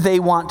 that they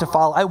want to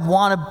follow. I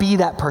want to be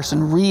that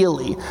person,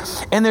 really.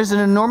 And there's an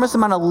enormous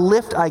amount of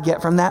lift I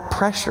get from that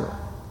pressure.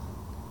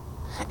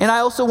 And I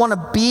also want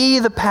to be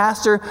the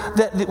pastor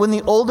that when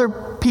the older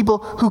people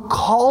who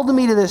called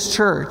me to this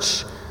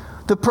church,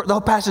 the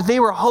pastors, they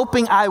were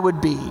hoping I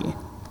would be.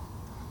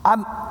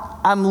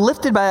 I'm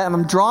lifted by that, and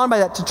I'm drawn by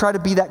that to try to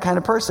be that kind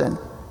of person.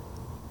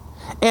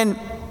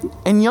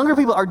 And younger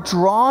people are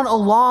drawn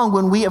along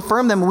when we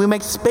affirm them, when we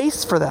make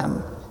space for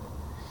them.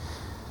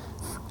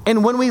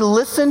 And when we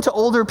listen to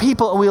older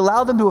people and we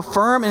allow them to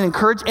affirm and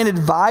encourage and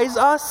advise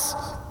us,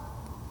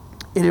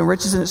 it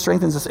enriches and it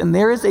strengthens us. And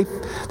there's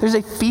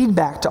a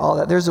feedback to all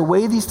that. There's a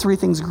way these three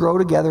things grow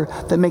together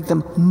that make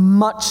them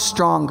much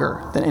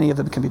stronger than any of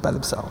them can be by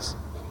themselves.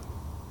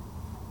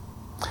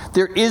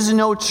 There is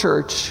no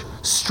church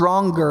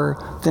stronger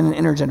than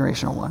an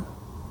intergenerational one.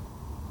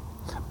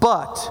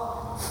 But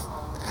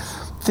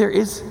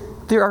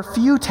there are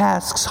few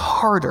tasks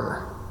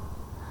harder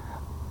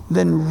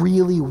than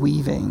really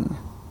weaving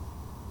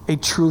a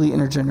truly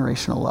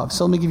intergenerational love.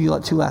 So let me give you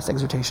two last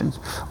exhortations.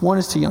 One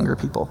is to younger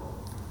people.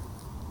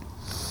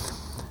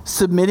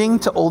 Submitting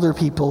to older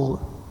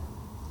people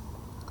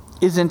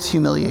isn't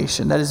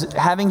humiliation. That is,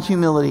 having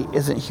humility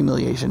isn't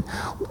humiliation.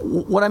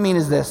 What I mean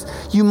is this.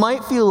 You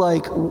might feel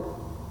like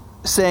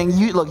saying,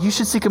 you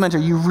should seek a mentor.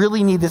 You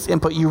really need this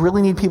input. You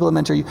really need people to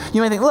mentor you.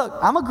 You might think, look,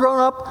 I'm a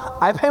grown-up.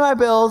 I pay my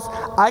bills.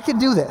 I can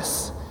do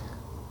this.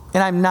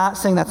 And I'm not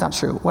saying that's not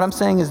true. What I'm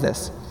saying is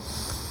this.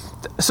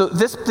 So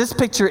this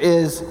picture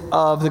is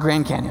of the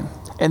Grand Canyon.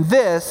 And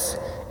this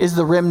is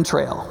the rim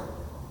trail.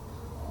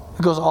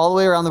 It goes all the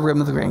way around the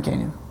rim of the Grand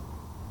Canyon.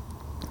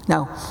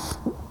 Now,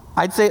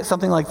 I'd say it's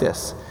something like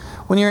this.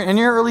 When you're in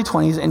your early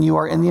 20s and you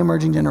are in the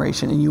emerging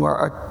generation and you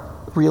are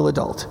a real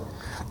adult,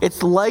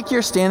 it's like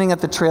you're standing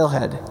at the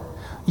trailhead.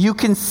 you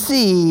can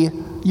see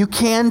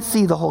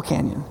the whole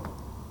canyon.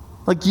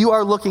 Like, you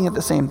are looking at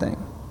the same thing.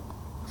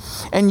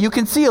 And you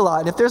can see a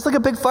lot. If there's like a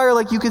big fire,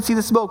 like, you can see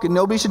the smoke, and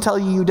nobody should tell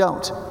you you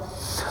don't.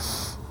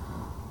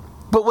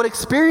 But what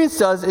experience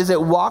does is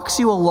it walks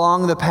you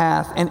along the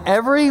path, and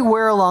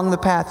everywhere along the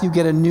path you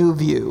get a new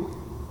view.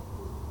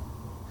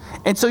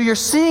 And so you're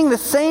seeing the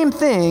same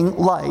thing,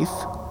 life,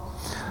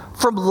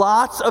 from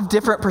lots of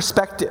different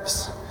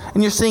perspectives.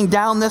 And you're seeing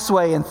down this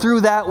way and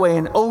through that way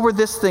and over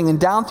this thing and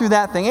down through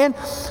that thing. And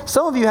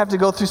some of you have to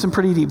go through some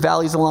pretty deep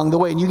valleys along the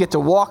way, and you get to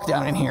walk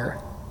down in here.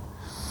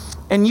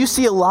 And you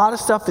see a lot of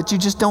stuff that you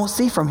just don't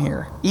see from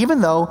here, even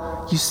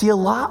though you see a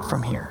lot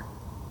from here.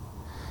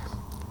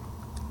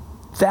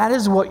 That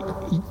is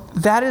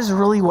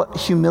really what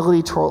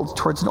humility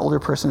towards an older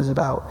person is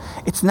about.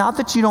 It's not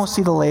that you don't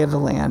see the lay of the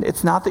land.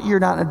 It's not that you're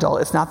not an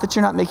adult. It's not that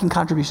you're not making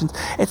contributions.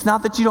 It's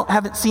not that you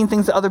haven't seen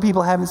things that other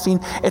people haven't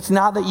seen. It's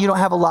not that you don't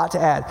have a lot to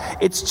add.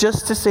 It's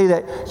just to say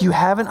that you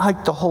haven't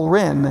hiked the whole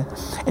rim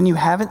and you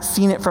haven't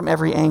seen it from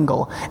every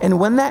angle. And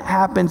when that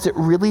happens, it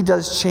really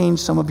does change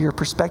some of your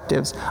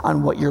perspectives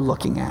on what you're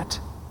looking at.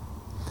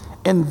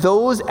 And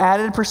those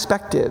added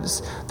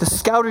perspectives, the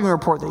scouting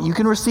report that you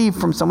can receive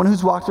from someone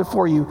who's walked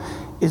before you,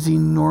 is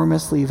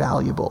enormously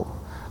valuable,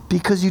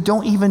 because you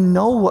don't even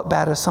know what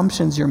bad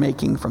assumptions you're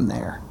making from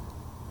there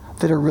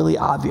that are really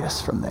obvious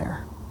from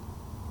there.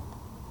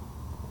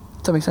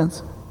 Does that make sense?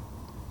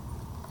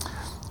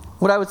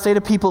 What I would say to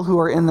people who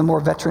are in the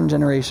more veteran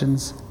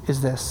generations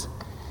is this: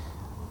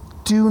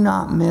 do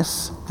not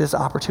miss this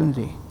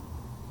opportunity.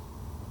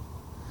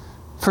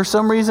 For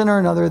some reason or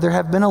another, there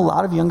have been a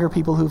lot of younger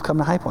people who've come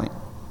to High Point.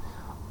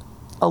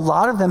 A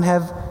lot of them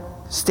have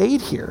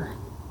stayed here.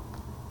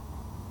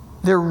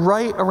 They're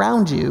right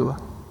around you.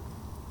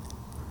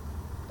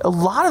 A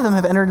lot of them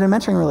have entered into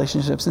mentoring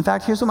relationships. In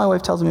fact, here's what my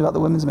wife tells me about the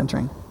women's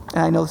mentoring.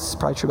 And I know this is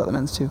probably true about the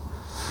men's too.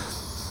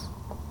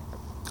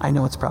 I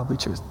know it's probably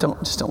true.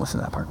 Don't listen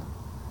to that part.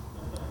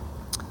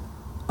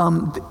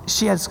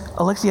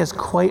 Alexi has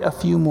quite a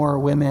few more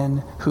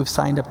women who've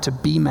signed up to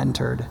be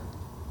mentored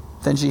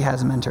than she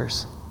has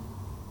mentors.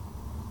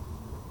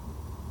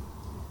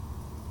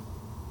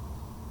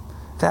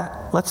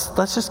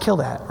 Let's just kill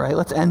that, right?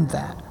 Let's end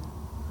that.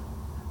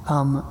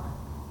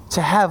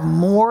 To have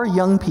more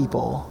young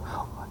people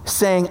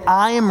saying,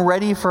 I am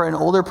ready for an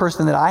older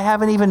person that I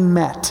haven't even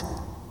met.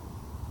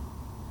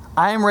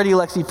 I am ready,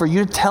 Lexi, for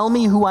you to tell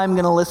me who I'm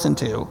going to listen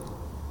to.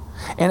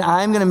 And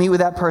I'm going to meet with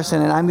that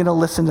person, and I'm going to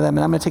listen to them,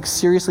 and I'm going to take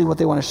seriously what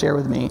they want to share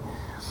with me.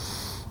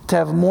 To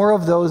have more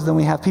of those than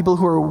we have people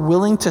who are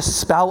willing to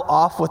spout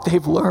off what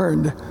they've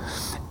learned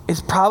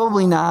is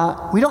probably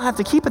not, we don't have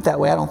to keep it that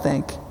way, I don't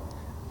think.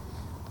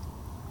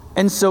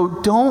 And so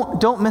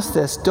don't miss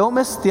this. Don't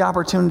miss the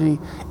opportunity.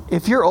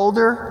 If you're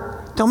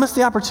older, don't miss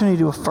the opportunity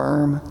to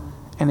affirm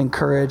and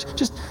encourage.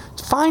 Just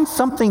find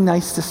something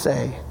nice to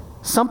say,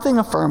 something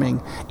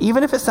affirming,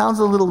 even if it sounds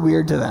a little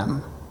weird to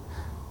them.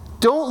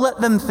 Don't let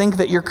them think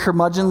that you're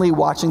curmudgeonly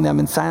watching them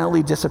and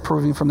silently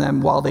disapproving from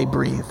them while they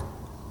breathe.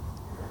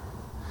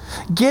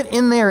 Get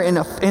in there and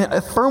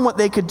affirm what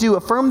they could do.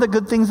 Affirm the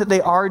good things that they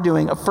are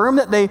doing. Affirm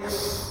that they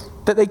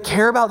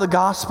care about the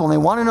gospel and they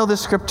want to know the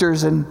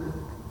scriptures, and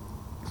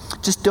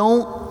just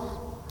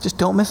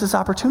don't miss this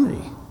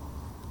opportunity.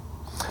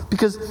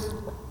 Because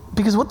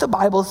what the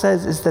Bible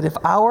says is that if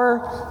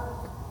our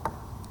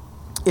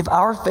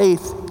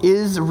faith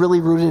is really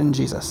rooted in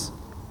Jesus,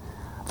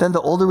 then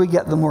the older we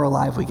get, the more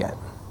alive we get.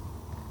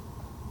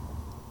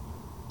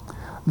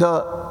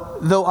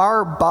 Though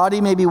our body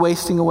may be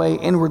wasting away,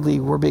 inwardly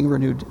we're being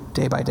renewed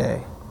day by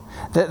day.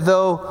 That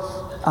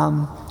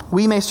though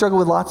we may struggle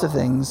with lots of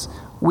things,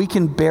 we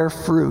can bear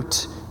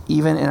fruit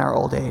even in our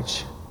old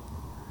age.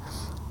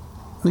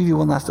 I'll give you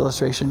one last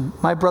illustration.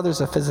 My brother's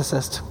a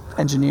physicist,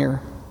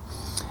 engineer.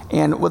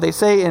 And what they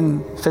say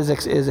in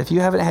physics is if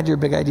you haven't had your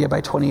big idea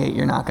by 28,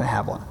 you're not going to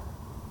have one.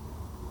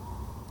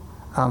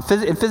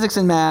 In physics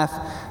and math,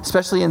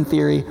 especially in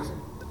theory,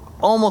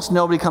 almost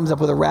nobody comes up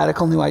with a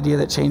radical new idea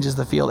that changes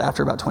the field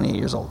after about 28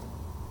 years old.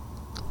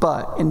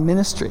 But in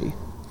ministry,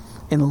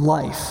 in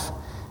life,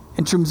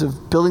 in terms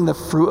of building the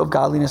fruit of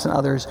godliness in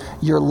others,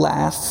 your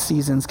last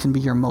seasons can be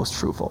your most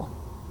fruitful.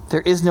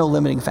 There is no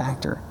limiting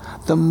factor.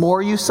 The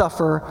more you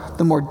suffer,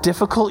 the more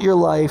difficult your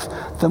life,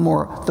 the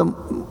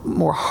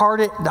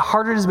harder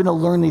it has been to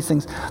learn these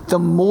things, the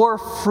more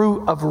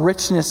fruit of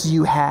richness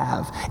you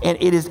have. And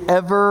it is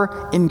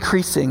ever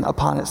increasing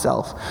upon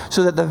itself.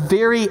 So that the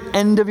very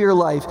end of your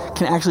life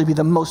can actually be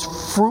the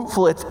most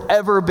fruitful it's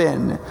ever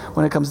been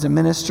when it comes to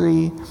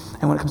ministry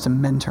and when it comes to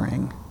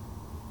mentoring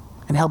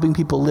and helping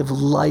people live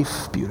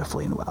life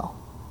beautifully and well.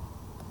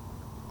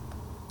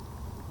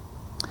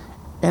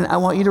 And I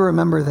want you to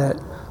remember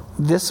that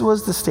this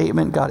was the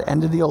statement God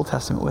ended the Old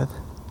Testament with.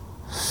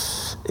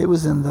 It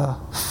was in the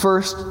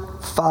first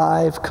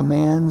 5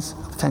 commands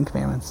of the 10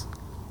 Commandments.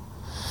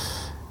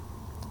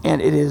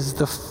 And it is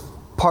the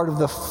part of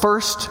the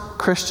first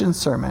Christian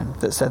sermon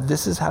that said,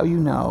 this is how you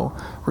know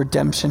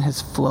redemption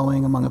is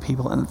flowing among a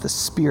people and that the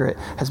Spirit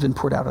has been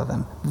poured out of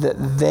them. That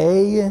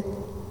they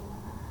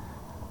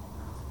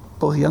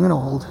both young and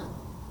old,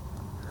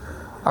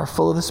 are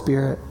full of the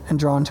Spirit and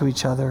drawn to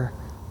each other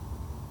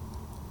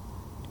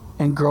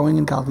and growing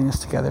in godliness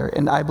together.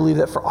 And I believe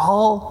that for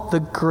all the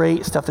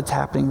great stuff that's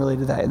happening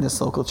related to that in this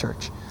local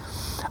church,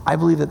 I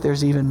believe that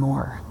there's even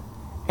more.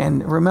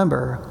 And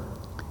remember,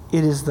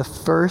 it is the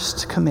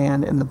first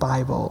command in the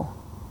Bible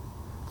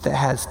that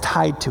has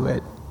tied to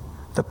it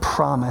the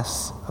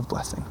promise of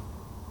blessing.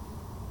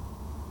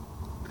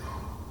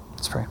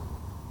 Let's pray.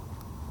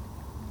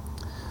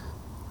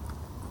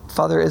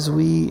 Father, as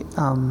we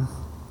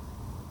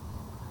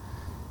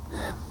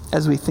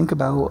think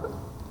about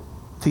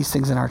these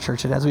things in our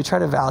church, and as we try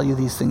to value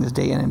these things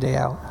day in and day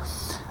out,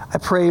 I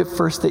pray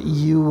first that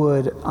you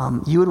would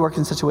work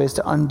in such a way as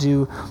to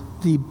undo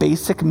the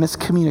basic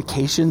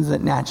miscommunications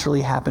that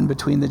naturally happen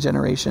between the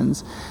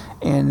generations,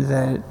 and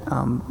that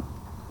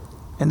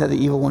the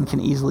evil one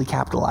can easily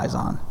capitalize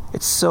on.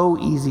 It's so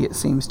easy, it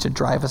seems, to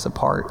drive us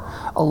apart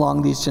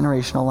along these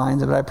generational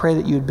lines. But I pray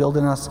that you would build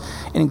in us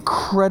an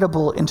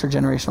incredible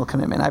intergenerational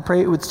commitment. I pray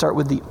it would start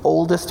with the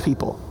oldest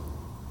people,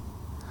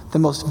 the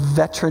most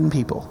veteran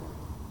people,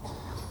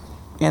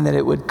 and that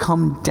it would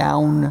come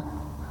down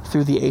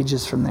through the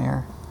ages from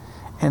there.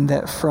 And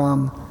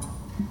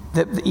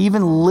that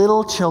even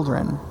little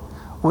children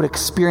would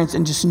experience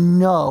and just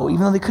know,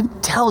 even though they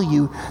couldn't tell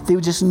you, they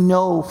would just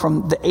know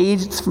from the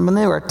age, from when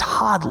they were a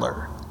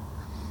toddler,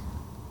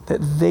 that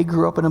they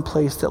grew up in a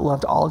place that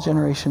loved all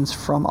generations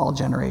from all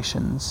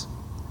generations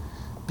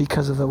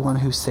because of the one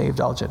who saved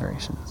all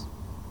generations.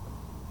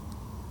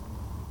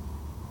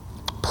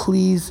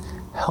 Please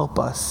help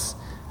us,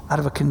 out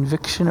of a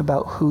conviction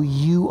about who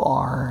you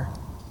are,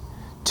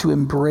 to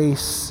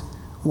embrace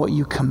what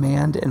you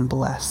command and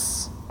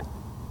bless,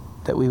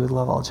 that we would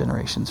love all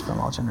generations from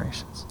all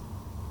generations.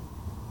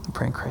 I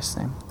pray in Christ's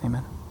name.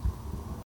 Amen.